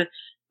and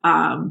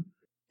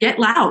get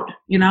loud.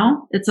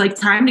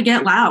 It's time to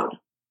get loud.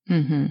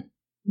 Mm-hmm.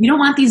 You don't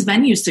want these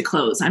venues to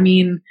close. I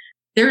mean,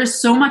 there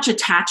is so much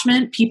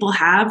attachment people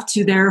have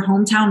to their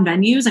hometown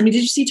venues. I mean,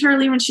 did you see Tara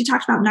Lee when she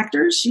talked about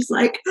Nectar's? She's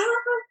like,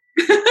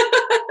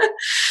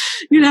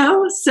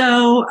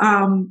 So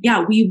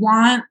we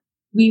want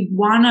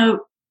to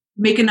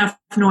make enough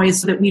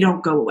noise so that we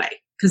don't go away.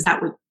 Because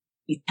that would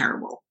be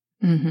terrible.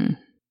 Mm-hmm.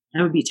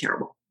 That would be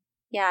terrible.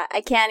 Yeah,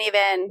 I can't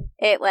imagine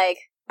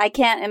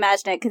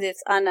it because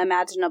it's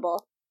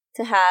unimaginable.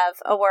 to have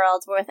a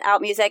world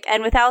without music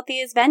and without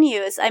these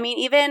venues. I mean,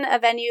 even a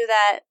venue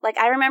that, like,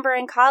 I remember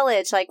in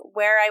college, like,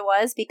 where I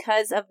was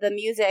because of the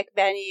music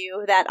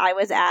venue that I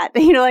was at.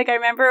 You know, like, I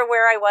remember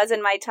where I was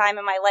in my time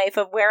in my life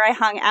of where I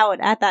hung out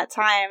at that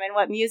time and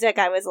what music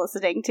I was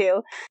listening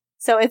to.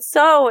 So it's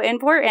so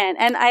important.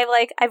 And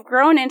I've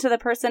grown into the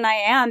person I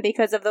am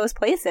because of those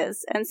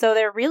places. And so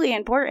they're really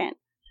important.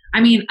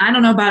 I mean, I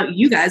don't know about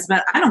you guys,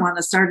 but I don't want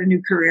to start a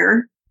new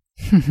career.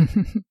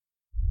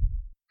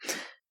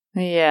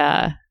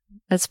 Yeah.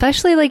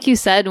 Especially like you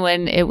said,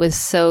 when it was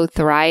so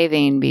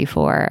thriving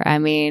before. I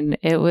mean,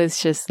 it was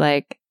just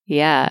like,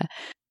 yeah,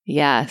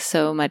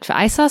 so much.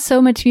 I saw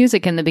so much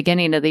music in the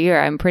beginning of the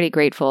year. I'm pretty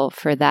grateful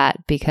for that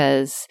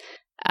because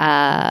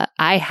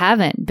I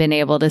haven't been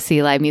able to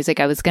see live music.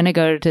 I was going to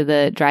go to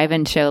the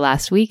drive-in show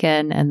last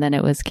weekend and then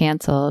it was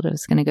canceled. I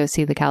was going to go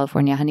see the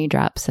California Honey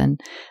Drops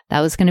and that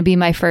was going to be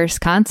my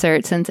first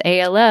concert since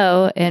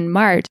ALO in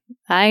March.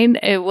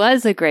 It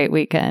was a great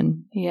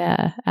weekend.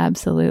 Yeah,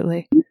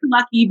 absolutely.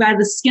 Lucky by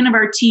the skin of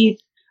our teeth.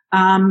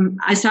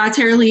 I saw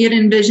Tara Lee at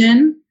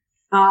Envision.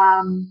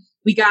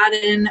 We got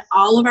in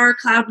all of our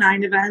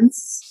Cloud9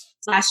 events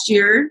last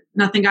year.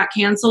 Nothing got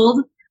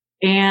canceled.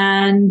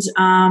 And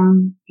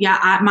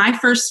my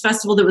first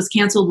festival that was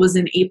canceled was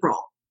in April,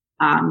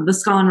 the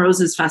Skull and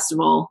Roses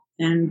Festival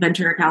in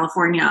Ventura,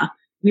 California.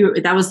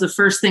 That was the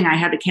first thing I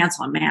had to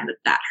cancel. And man,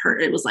 that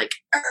hurt. It was like,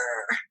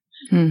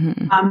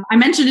 mm-hmm. I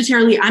mentioned to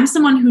Tara Lee, I'm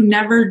someone who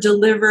never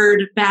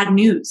delivered bad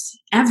news,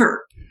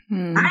 ever.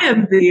 Mm. I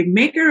am the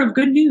maker of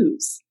good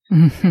news.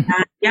 And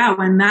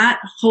when that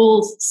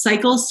whole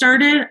cycle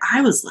started, I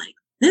was like,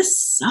 this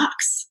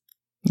sucks.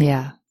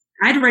 Yeah.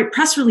 I had to write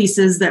press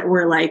releases that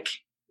were like,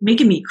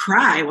 making me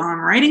cry while I'm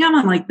writing them.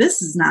 I'm like,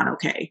 this is not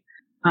okay.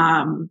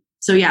 Skull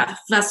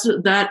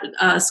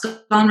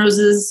and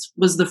Roses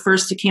was the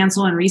first to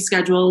cancel and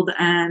rescheduled.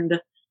 And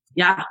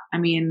I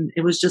mean,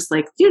 it was just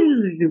like,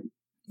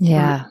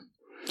 yeah,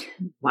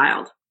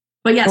 wild.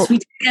 But yes, we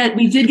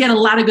did get a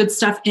lot of good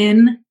stuff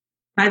in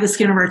by the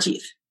skin of our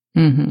teeth.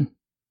 Mm-hmm.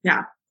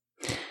 Yeah.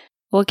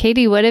 Well,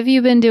 Katie, what have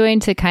you been doing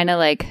to kind of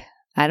like,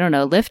 I don't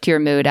know, lift your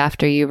mood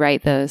after you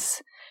write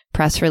those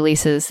press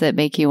releases that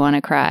make you want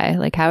to cry?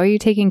 Like, how are you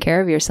taking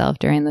care of yourself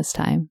during this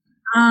time?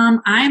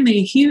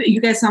 You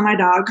guys saw my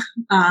dog,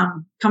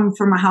 come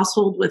from a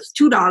household with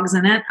 2 dogs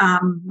in it.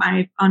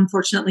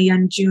 Unfortunately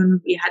in June,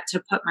 we had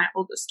to put my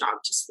oldest dog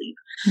to sleep.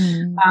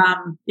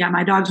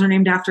 My dogs are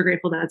named after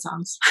Grateful Dead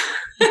songs.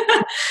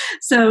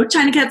 So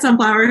China Cat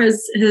Sunflower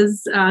has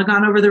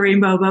gone over the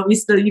rainbow, but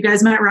you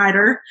guys met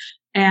Ryder.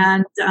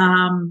 And,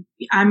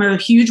 I'm a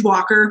huge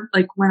walker.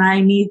 Like when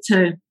I need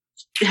to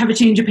have a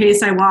change of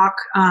pace, I walk.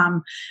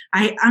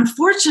 I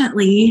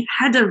unfortunately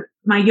had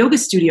my yoga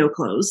studio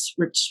closed,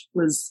 which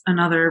was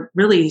another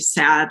really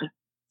sad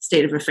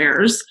state of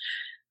affairs.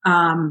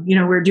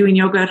 We're doing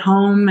yoga at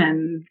home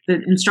and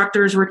the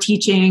instructors were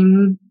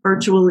teaching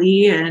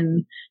virtually.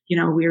 And,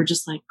 we were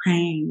just like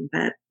praying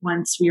that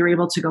once we were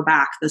able to go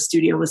back, the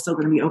studio was still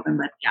going to be open.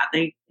 But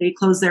they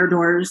closed their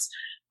doors.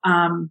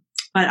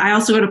 But I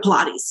also go to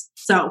Pilates.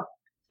 So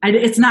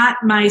it's not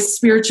my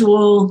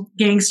spiritual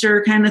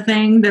gangster kind of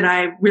thing that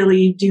I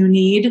really do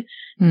need.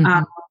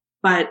 Mm-hmm.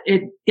 But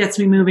it gets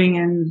me moving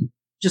and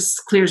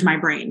just clears my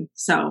brain.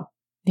 So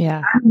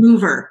yeah, I'm a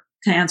mover,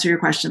 to answer your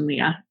question,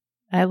 Leah.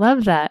 I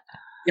love that.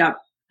 Yep.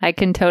 I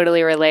can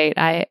totally relate.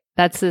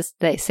 That's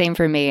the same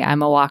for me.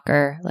 I'm a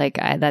walker. Like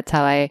that's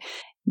how I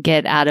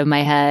get out of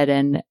my head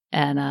and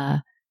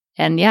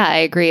yeah, I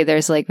agree.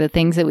 There's like the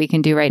things that we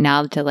can do right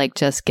now to like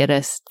just get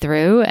us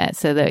through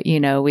so that,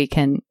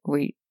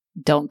 we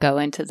don't go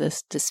into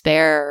this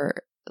despair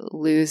or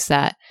lose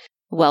that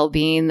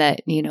well-being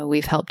that,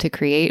 we've helped to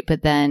create.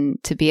 But then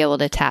to be able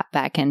to tap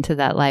back into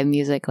that live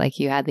music like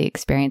you had the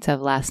experience of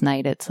last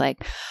night, it's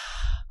like,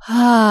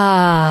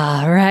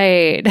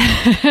 right.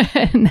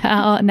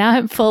 now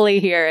I'm fully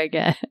here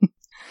again.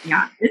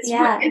 Yeah.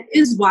 It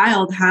is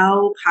wild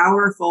how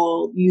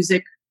powerful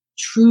music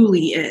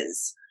truly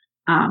is.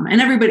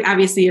 And everybody,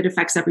 obviously it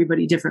affects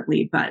everybody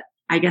differently, but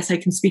I guess I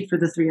can speak for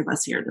the 3 of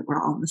us here that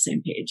we're all on the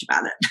same page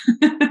about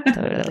it.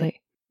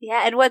 Totally.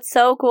 Yeah, and what's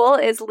so cool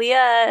is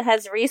Leah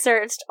has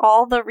researched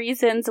all the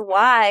reasons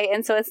why,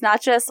 and so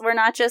we're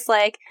not just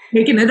like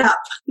making it up.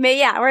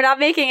 We're not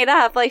making it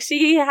up. Like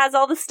she has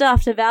all the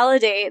stuff to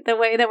validate the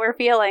way that we're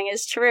feeling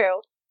is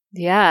true.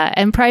 Yeah,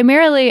 and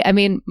primarily, I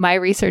mean, my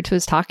research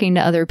was talking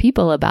to other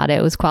people about it.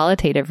 It was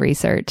qualitative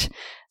research.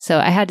 So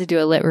I had to do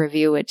a lit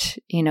review, which,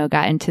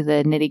 got into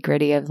the nitty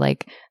gritty of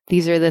like,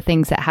 these are the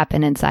things that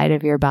happen inside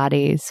of your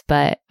bodies.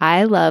 But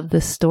I love the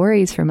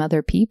stories from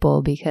other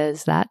people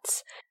because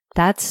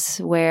that's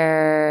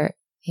where,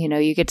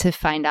 you get to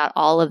find out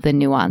all of the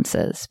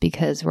nuances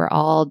because we're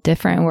all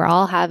different. We're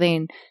all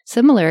having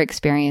similar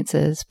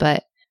experiences,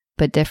 but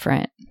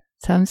different.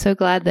 So I'm so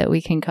glad that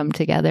we can come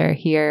together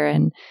here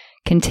and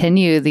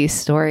continue these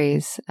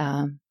stories.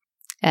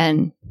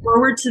 And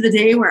forward to the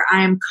day where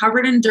I am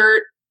covered in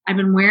dirt. I've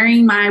been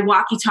wearing my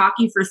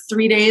walkie-talkie for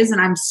 3 days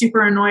and I'm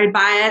super annoyed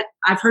by it.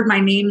 I've heard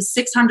my name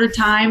 600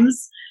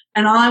 times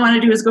and all I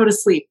want to do is go to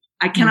sleep.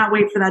 I cannot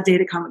wait for that day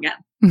to come again.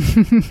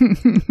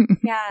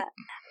 Yeah.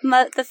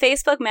 The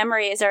Facebook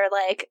memories are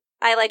like,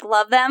 I like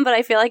love them, but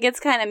I feel like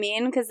it's kind of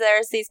mean because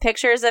there's these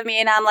pictures of me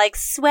and I'm like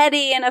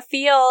sweaty in a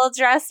field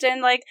dressed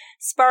in like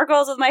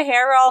sparkles with my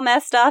hair all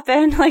messed up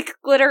and like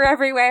glitter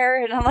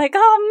everywhere. And I'm like,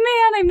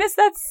 oh man, I miss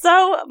that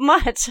so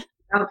much.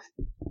 Oh.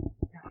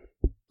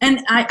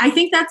 And I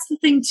think that's the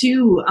thing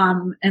too.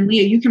 And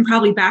Leah, you can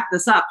probably back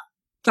this up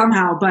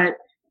somehow, but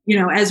you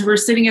know, as we're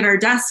sitting at our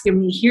desk and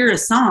we hear a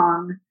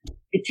song,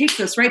 it takes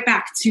us right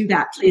back to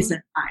that place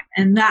and time.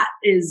 And that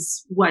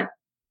is what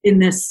in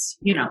this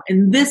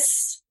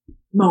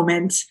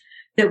moment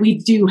that we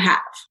do have,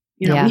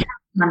 we have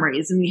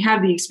memories and we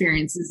have the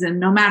experiences, and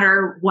no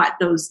matter what,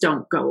 those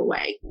don't go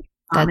away.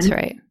 That's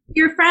right.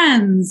 Your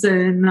friends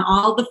and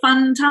all the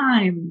fun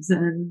times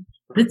and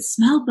what it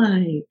smelled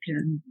like.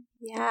 And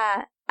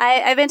yeah.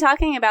 I've been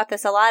talking about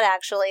this a lot,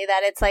 actually,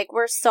 that it's like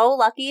we're so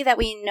lucky that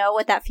we know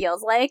what that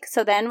feels like.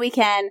 So then we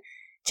can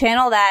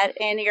channel that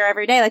in your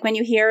everyday. Like when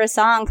you hear a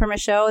song from a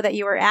show that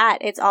you were at,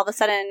 it's all of a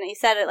sudden, you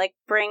said it like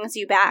brings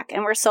you back.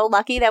 And we're so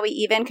lucky that we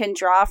even can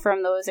draw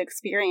from those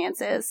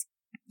experiences.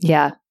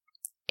 Yeah.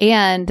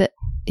 And,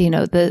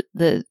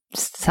 the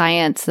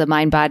science, the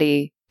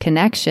mind-body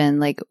connection,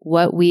 like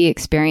what we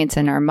experience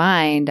in our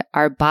mind,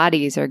 our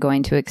bodies are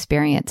going to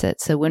experience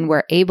it. So when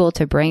we're able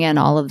to bring in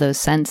all of those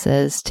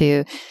senses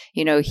to,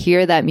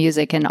 hear that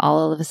music and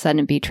all of a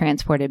sudden be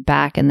transported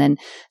back, and then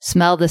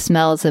smell the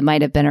smells that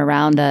might have been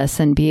around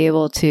us and be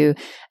able to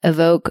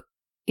evoke,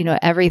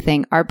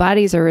 everything, our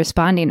bodies are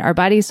responding. Our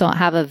bodies don't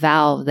have a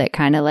valve that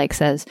kind of like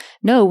says,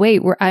 no,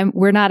 wait,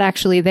 we're not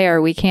actually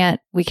there. We can't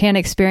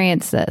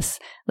experience this.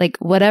 Like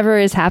whatever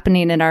is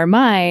happening in our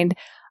mind,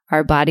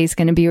 our body's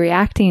going to be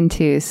reacting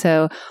to.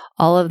 So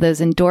all of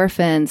those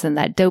endorphins and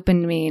that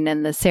dopamine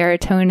and the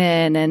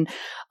serotonin and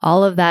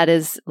all of that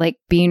is like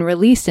being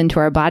released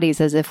into our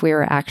bodies as if we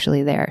were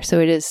actually there.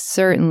 So it is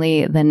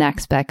certainly the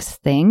next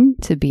best thing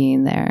to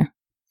being there.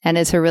 And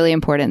it's a really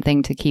important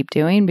thing to keep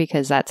doing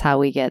because that's how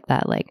we get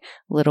that like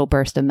little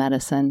burst of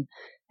medicine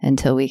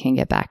until we can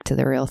get back to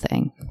the real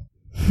thing.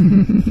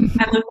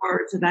 I look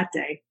forward to that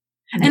day.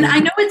 And I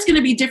know it's going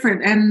to be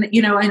different. And,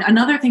 and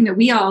another thing that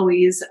we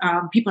always,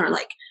 people are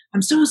like,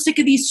 I'm so sick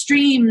of these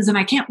streams and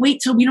I can't wait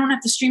till we don't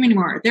have to stream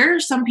anymore. There are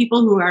some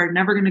people who are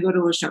never going to go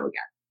to a show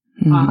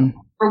again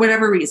for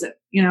whatever reason,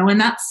 and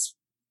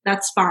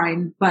that's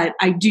fine. But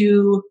I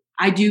do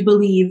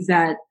believe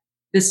that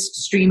this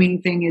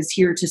streaming thing is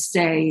here to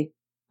stay.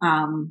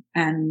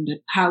 And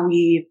how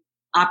we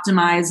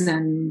optimize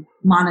and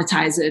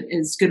monetize it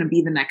is going to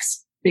be the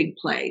next big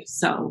play.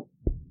 So,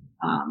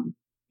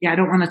 I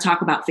don't want to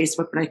talk about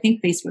Facebook, but I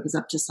think Facebook is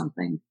up to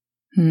something.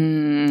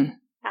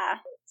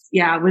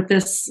 Yeah, with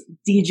this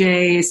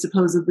DJ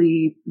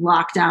supposedly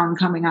lockdown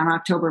coming on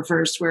October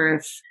 1st, where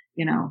if,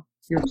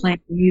 you're playing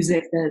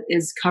music that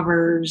is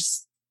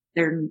covers,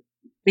 they're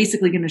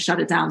basically going to shut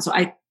it down. So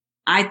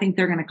I think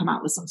they're going to come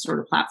out with some sort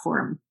of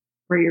platform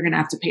where you're going to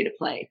have to pay to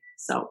play.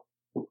 So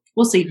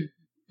we'll see.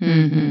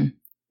 Mm-hmm.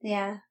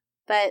 Yeah,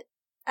 but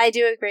I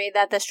do agree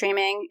that the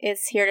streaming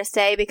is here to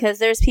stay because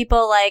there's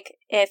people like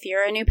if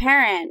you're a new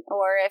parent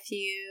or if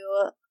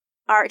you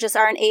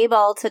aren't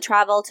able to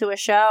travel to a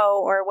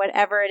show or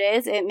whatever it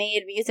is, it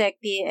made music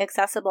be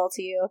accessible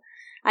to you.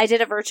 I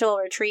did a virtual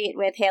retreat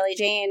with Haley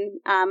Jane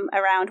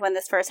around when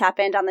this first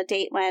happened on the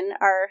date when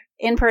our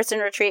in-person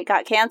retreat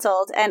got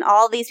canceled. And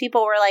all these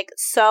people were like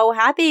so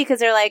happy because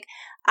they're like,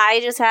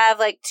 I just have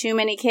like too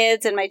many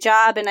kids and my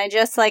job and I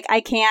just like, I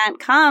can't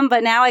come,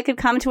 but now I could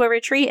come to a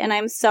retreat and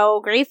I'm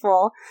so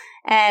grateful.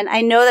 And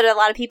I know that a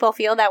lot of people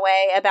feel that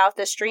way about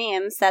the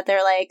streams, that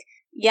they're like,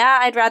 yeah,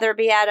 I'd rather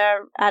be at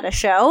a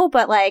show,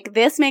 but like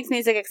this makes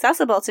music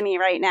accessible to me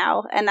right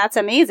now. And that's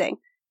amazing.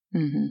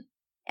 Mm-hmm.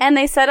 And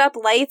they set up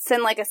lights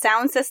and like a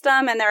sound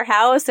system in their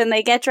house and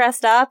they get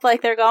dressed up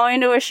like they're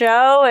going to a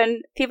show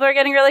and people are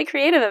getting really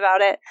creative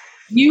about it.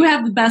 You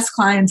have the best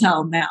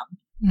clientele now.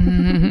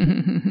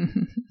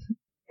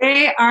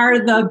 They are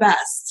the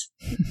best.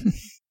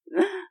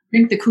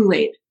 Drink the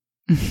Kool-Aid.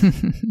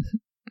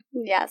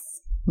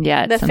 Yes.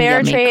 Yeah. The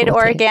fair trade,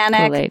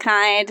 organic Kool-Aid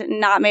kind,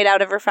 not made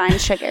out of refined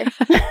sugar.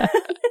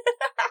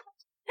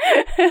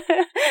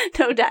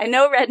 No dye,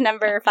 no red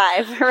number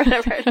 5 or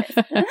whatever it is.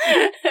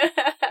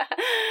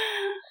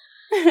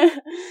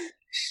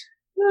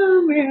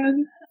 Oh,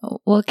 man.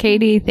 Well,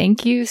 Katie,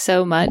 thank you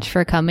so much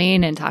for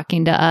coming and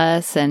talking to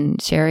us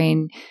and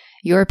sharing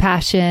your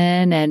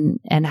passion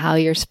and how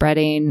you're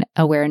spreading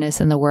awareness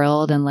in the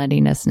world and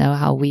letting us know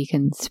how we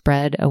can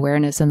spread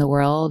awareness in the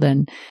world.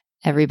 And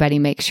everybody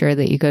make sure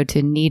that you go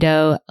to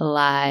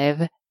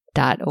nitolive.org.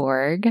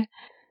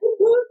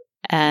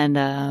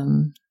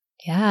 And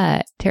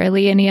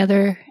Tara-Leigh, any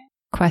other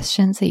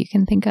questions that you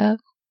can think of?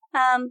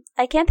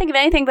 I can't think of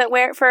anything, but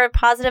where for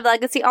Positive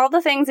Legacy, all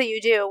the things that you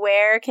do,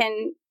 where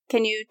can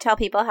you tell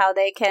people how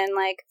they can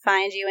like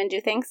find you and do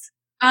things?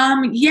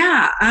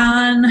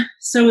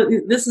 So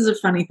this is a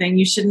funny thing.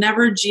 You should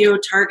never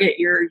geo-target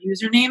your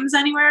usernames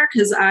anywhere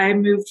because I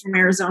moved from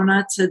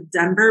Arizona to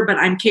Denver, but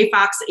I'm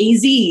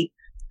KFoxAZ.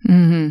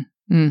 Mm-hmm.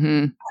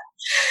 Mm-hmm.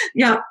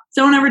 Yeah.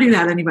 Don't ever do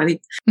that,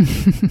 anybody.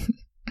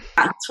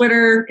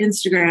 Twitter,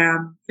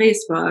 Instagram,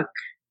 Facebook,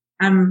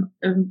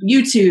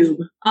 YouTube,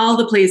 all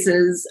the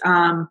places.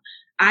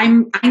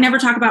 I never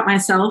talk about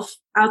myself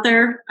out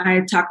there. I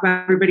talk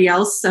about everybody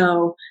else.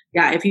 So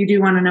yeah, if you do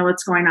want to know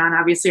what's going on,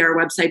 obviously our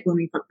website,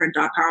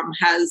 bloomingfootprint.com,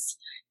 has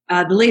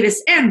the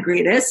latest and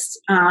greatest.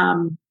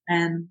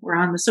 And we're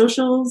on the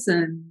socials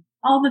and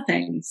all the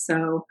things.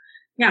 So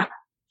yeah,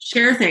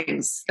 share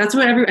things. That's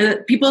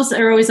what people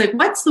are always like,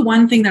 what's the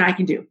one thing that I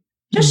can do?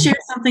 Just share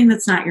something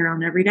that's not your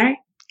own every day.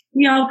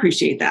 We all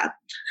appreciate that.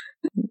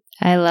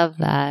 I love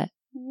that.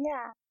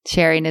 Yeah.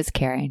 Sharing is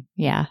caring.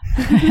 Yeah.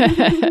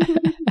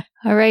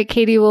 All right,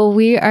 Katie. Well,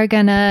 we are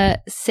going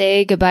to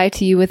say goodbye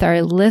to you with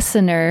our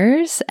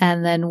listeners,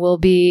 and then we'll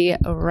be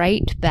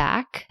right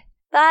back.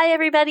 Bye,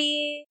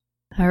 everybody.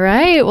 All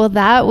right. Well,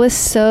 that was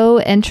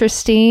so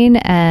interesting,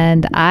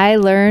 and I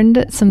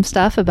learned some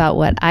stuff about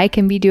what I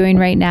can be doing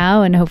right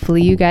now, and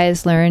hopefully you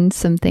guys learned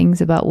some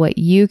things about what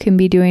you can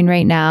be doing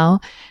right now.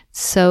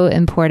 So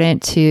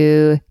important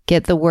to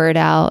get the word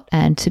out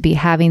and to be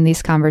having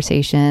these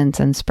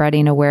conversations and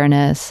spreading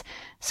awareness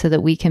so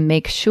that we can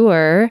make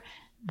sure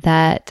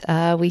that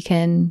we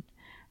can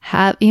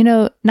have,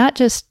 not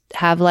just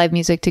have live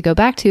music to go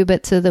back to,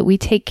 but so that we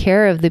take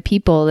care of the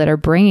people that are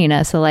bringing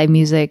us the live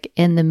music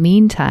in the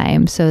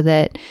meantime, so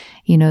that,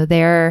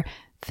 their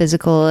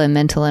physical and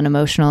mental and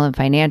emotional and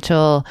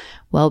financial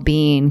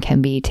well-being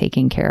can be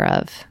taken care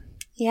of.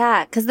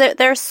 Yeah, because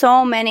there's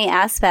so many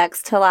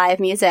aspects to live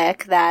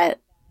music that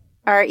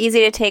are easy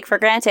to take for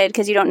granted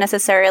because you don't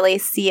necessarily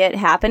see it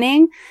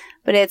happening.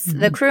 But it's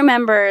the crew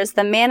members,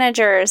 the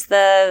managers,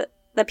 the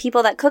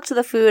people that cooked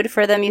the food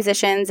for the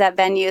musicians at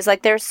venues.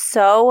 Like, there's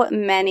so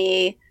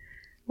many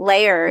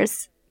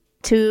layers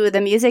to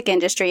the music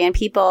industry and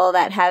people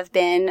that have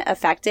been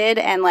affected.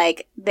 And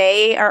like,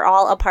 they are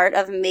all a part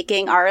of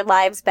making our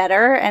lives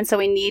better. And so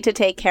we need to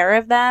take care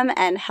of them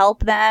and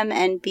help them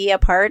and be a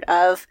part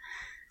of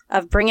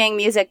bringing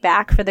music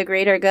back for the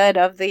greater good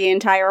of the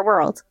entire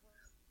world.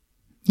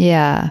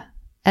 Yeah.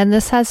 And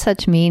this has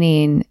such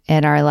meaning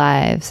in our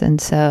lives. And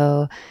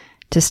so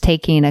just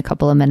taking a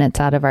couple of minutes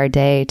out of our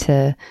day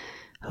to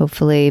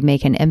hopefully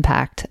make an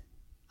impact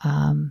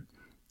on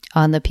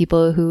the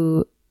people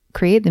who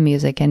create the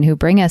music and who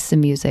bring us the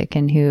music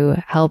and who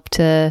help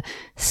to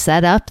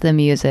set up the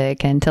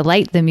music and to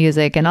light the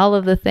music and all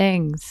of the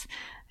things.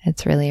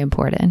 It's really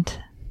important.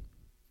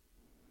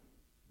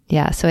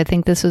 Yeah, so I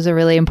think this was a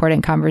really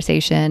important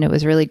conversation. It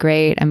was really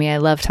great. I mean, I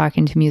love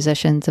talking to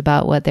musicians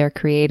about what they're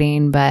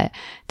creating, but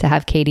to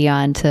have Katie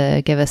on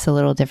to give us a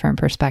little different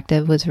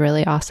perspective was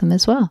really awesome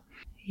as well.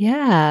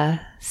 Yeah,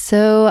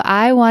 so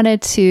I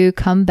wanted to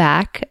come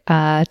back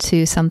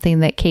to something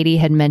that Katie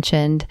had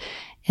mentioned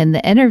in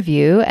the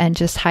interview and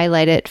just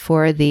highlight it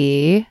for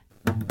the...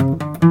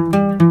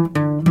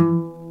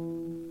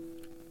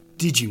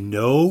 Did you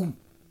know?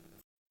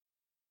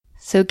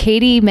 So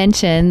Katie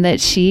mentioned that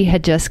she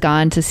had just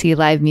gone to see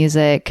live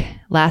music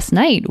last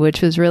night,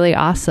 which was really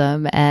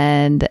awesome.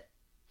 And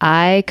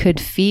I could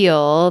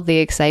feel the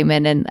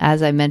excitement. And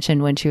as I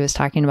mentioned, when she was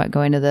talking about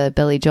going to the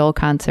Billy Joel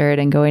concert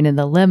and going in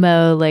the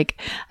limo,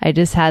 like I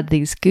just had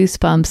these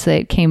goosebumps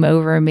that came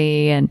over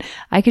me and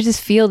I could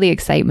just feel the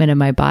excitement in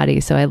my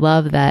body. So I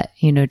love that,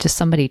 just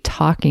somebody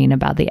talking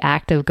about the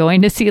act of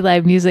going to see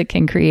live music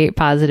can create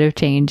positive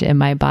change in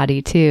my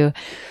body too.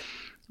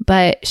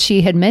 But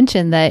she had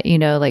mentioned that,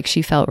 like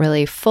she felt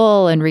really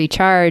full and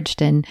recharged,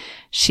 and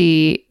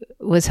she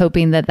was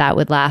hoping that that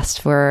would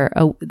last for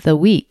the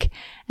week.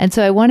 And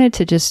so I wanted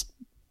to just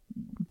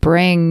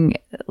bring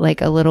like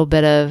a little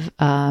bit of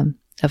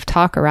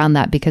talk around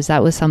that, because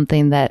that was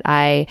something that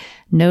I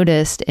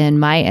noticed in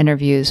my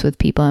interviews with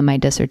people in my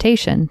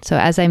dissertation. So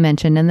as I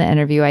mentioned in the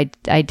interview,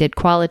 I did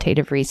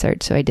qualitative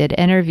research. So I did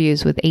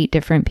interviews with 8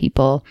 different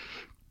people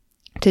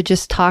to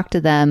just talk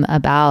to them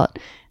about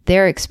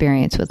their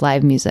experience with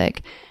live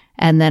music.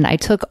 And then I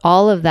took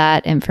all of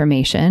that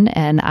information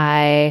and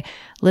I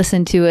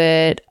listened to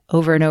it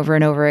over and over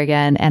and over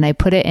again, and I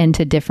put it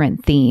into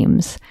different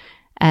themes.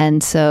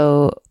 And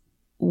so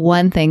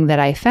one thing that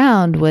I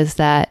found was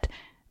that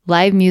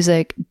live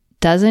music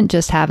doesn't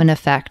just have an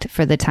effect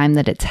for the time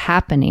that it's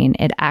happening,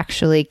 it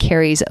actually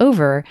carries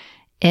over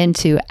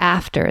into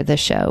after the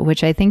show,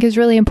 which I think is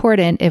really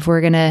important if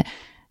we're going to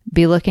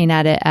be looking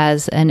at it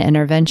as an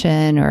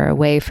intervention or a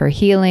way for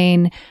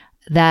healing,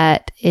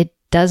 that it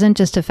doesn't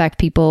just affect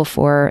people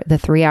for the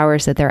 3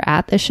 hours that they're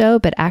at the show,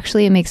 but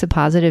actually it makes a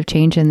positive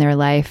change in their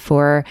life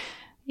for,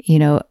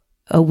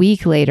 a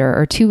week later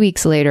or 2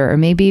 weeks later, or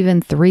maybe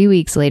even 3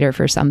 weeks later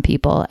for some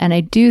people. And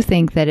I do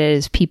think that it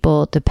is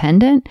people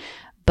dependent,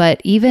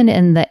 but even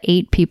in the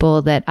 8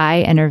 people that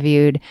I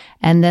interviewed,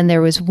 and then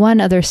there was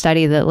one other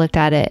study that looked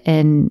at it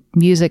in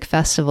music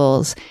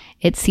festivals,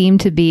 it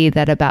seemed to be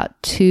that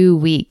about 2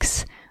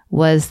 weeks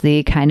was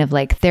the kind of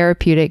like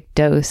therapeutic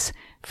dose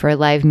for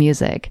live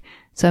music.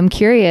 So I'm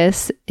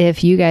curious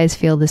if you guys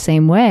feel the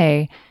same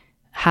way.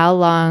 How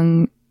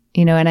long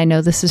and I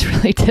know this is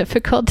really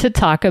difficult to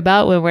talk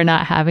about when we're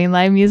not having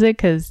live music,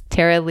 because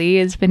Tara Lee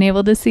has been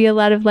able to see a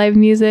lot of live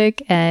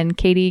music and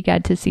Katie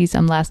got to see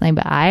some last night,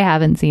 but I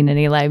haven't seen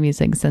any live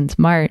music since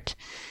March.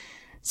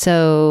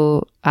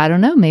 So I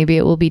don't know, maybe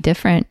it will be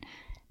different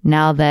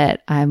now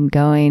that I'm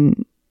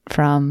going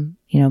from,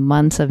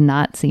 months of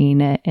not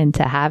seeing it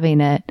into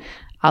having it.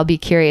 I'll be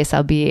curious.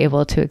 I'll be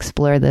able to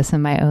explore this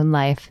in my own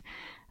life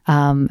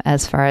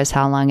as far as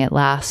how long it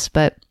lasts.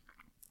 But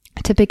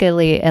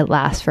typically it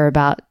lasts for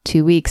about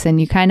 2 weeks,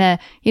 and you kind of,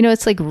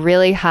 it's like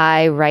really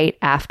high right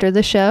after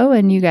the show.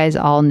 And you guys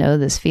all know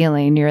this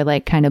feeling. You're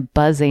like kind of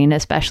buzzing,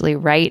 especially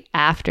right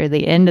after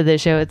the end of the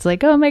show. It's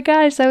like, oh my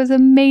gosh, that was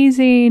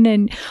amazing.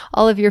 And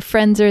all of your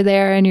friends are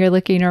there and you're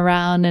looking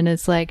around and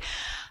it's like,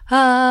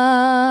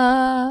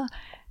 ah.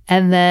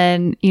 And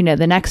then,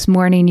 the next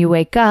morning you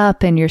wake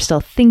up and you're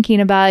still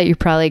thinking about it. You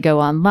probably go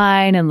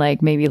online and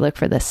like maybe look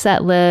for the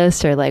set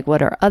list or like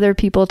what are other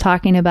people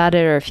talking about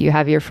it? Or if you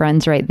have your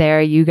friends right there,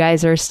 you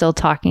guys are still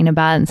talking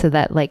about it. And so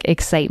that like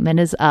excitement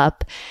is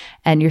up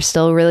and you're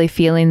still really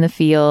feeling the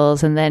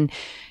feels. And then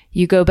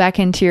you go back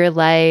into your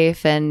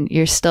life and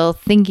you're still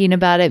thinking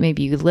about it.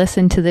 Maybe you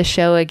listen to the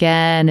show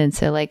again. And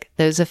so like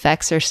those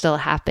effects are still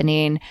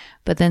happening,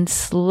 but then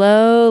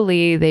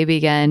slowly they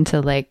begin to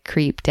like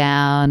creep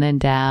down and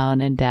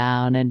down and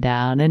down and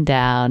down and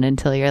down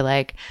until you're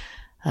like,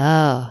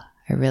 oh,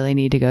 I really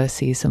need to go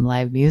see some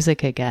live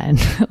music again.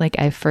 Like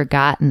I've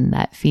forgotten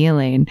that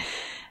feeling.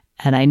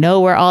 And I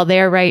know we're all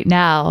there right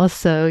now.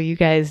 So you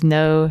guys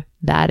know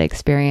that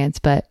experience,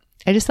 but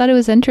I just thought it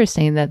was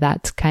interesting that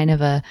that's kind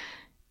of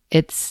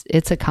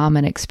it's a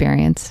common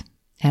experience.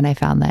 And I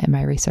found that in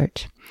my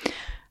research.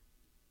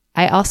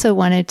 I also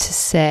wanted to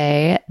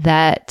say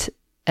that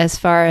as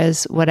far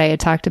as what I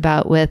had talked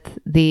about with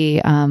the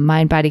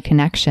mind-body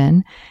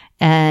connection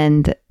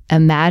and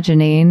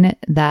imagining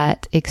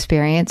that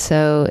experience.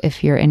 So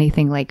if you're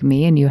anything like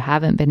me and you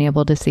haven't been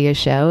able to see a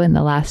show in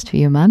the last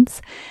few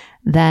months,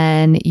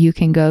 then you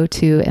can go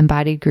to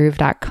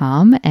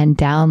embodiedgroove.com and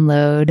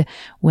download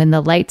When the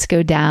Lights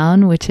Go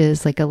Down, which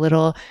is like a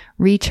little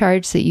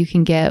recharge that you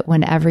can get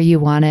whenever you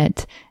want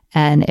it.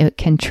 And it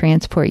can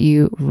transport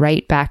you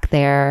right back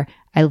there.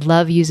 I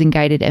love using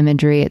guided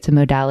imagery. It's a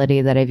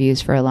modality that I've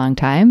used for a long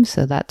time.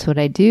 So that's what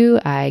I do.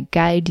 I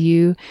guide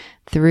you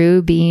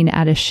through being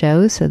at a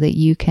show so that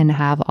you can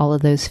have all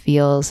of those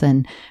feels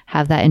and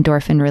have that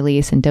endorphin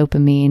release and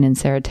dopamine and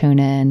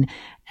serotonin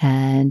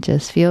and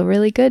just feel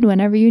really good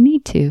whenever you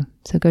need to.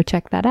 So go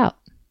check that out.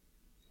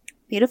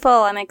 Beautiful.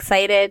 I'm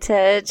excited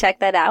to check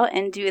that out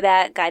and do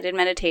that guided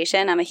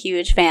meditation. I'm a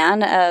huge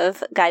fan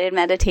of guided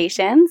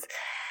meditations.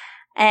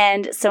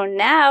 And so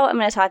now I'm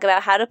going to talk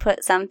about how to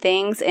put some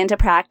things into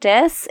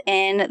practice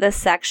in the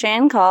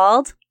section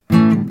called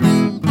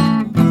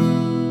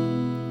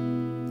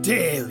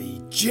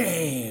Daily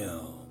Jam.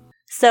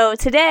 So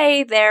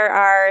today there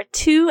are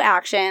 2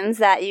 actions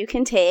that you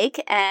can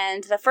take,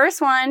 and the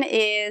first one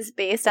is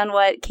based on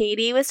what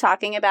Katie was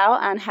talking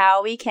about on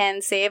how we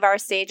can save our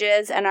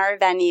stages and our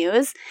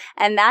venues,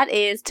 and that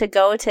is to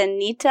go to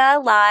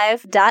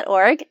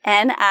nitolive.org,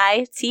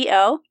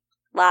 NITO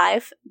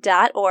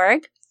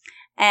live.org,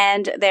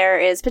 and there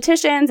is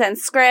petitions and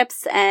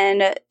scripts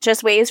and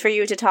just ways for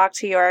you to talk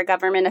to your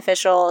government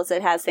officials.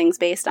 It has things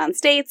based on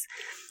states,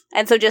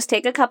 and so just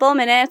take a couple of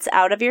minutes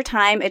out of your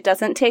time. It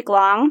doesn't take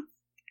long.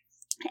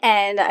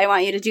 And I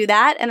want you to do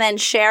that and then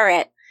share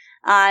it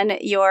on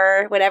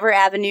your whatever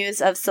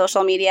avenues of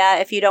social media.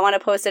 If you don't want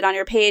to post it on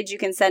your page, you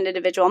can send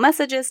individual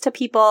messages to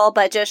people,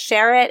 but just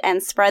share it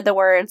and spread the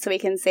word so we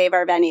can save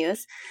our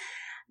venues.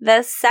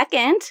 The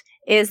second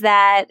is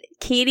that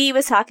Katie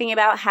was talking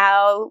about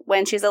how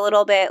when she's a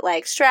little bit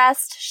like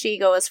stressed, she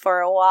goes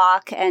for a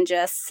walk and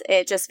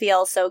it just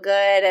feels so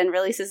good and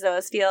releases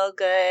those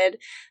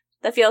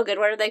the feel good,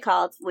 what are they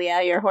called,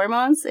 Leah? Your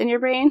hormones in your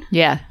brain?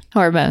 Yeah,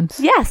 hormones.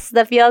 Yes,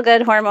 the feel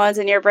good hormones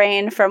in your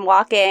brain from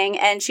walking.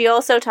 And she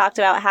also talked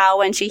about how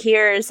when she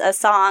hears a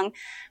song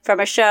from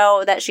a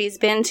show that she's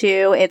been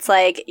to, it's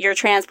like you're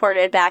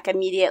transported back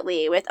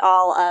immediately with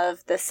all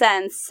of the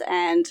scents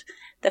and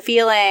the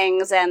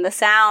feelings and the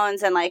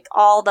sounds and like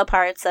all the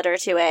parts that are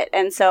to it.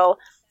 And so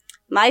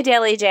my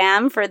daily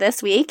jam for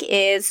this week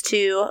is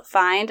to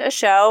find a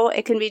show.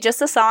 It can be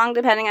just a song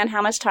depending on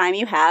how much time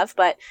you have,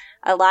 but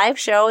a live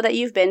show that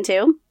you've been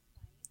to,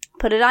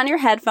 put it on your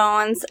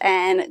headphones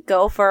and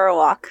go for a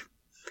walk.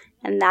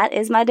 And that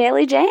is my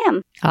daily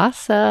jam.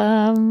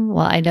 Awesome.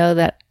 Well, I know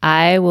that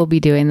I will be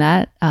doing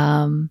that.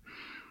 I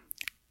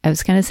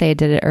was going to say I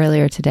did it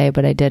earlier today,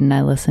 but I didn't.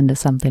 I listened to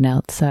something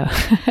else. So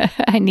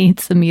I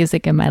need some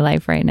music in my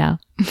life right now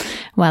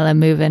while I'm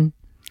moving.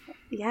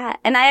 Yeah.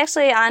 And I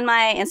actually, on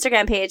my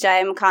Instagram page,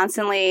 I'm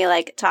constantly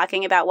like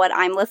talking about what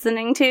I'm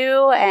listening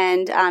to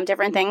and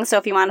different things. So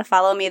if you want to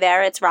follow me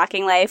there, it's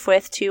Rocking Life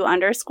with 2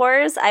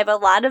 underscores. I have a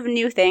lot of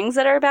new things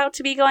that are about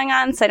to be going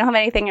on. So I don't have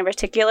anything in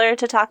particular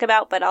to talk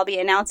about, but I'll be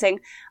announcing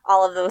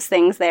all of those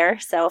things there.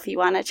 So if you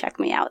want to check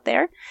me out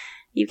there,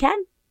 you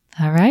can.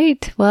 All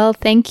right. Well,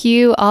 thank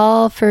you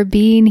all for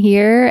being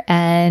here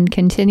and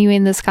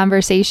continuing this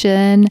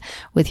conversation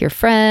with your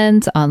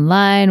friends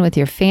online, with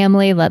your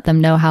family. Let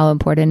them know how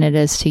important it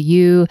is to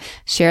you.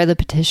 Share the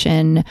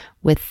petition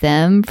with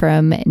them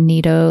from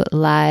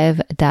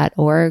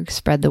nidolive.org.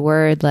 Spread the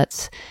word.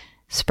 Let's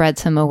spread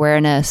some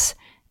awareness.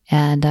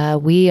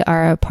 And we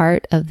are a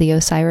part of the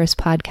Osiris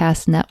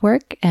Podcast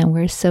Network, and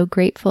we're so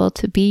grateful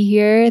to be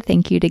here.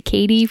 Thank you to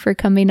Katie for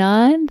coming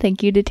on.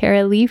 Thank you to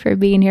Tara Lee for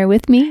being here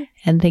with me.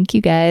 And thank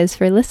you guys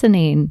for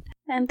listening.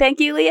 And thank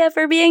you, Leah,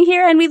 for being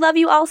here. And we love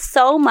you all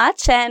so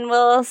much, and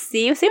we'll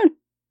see you soon.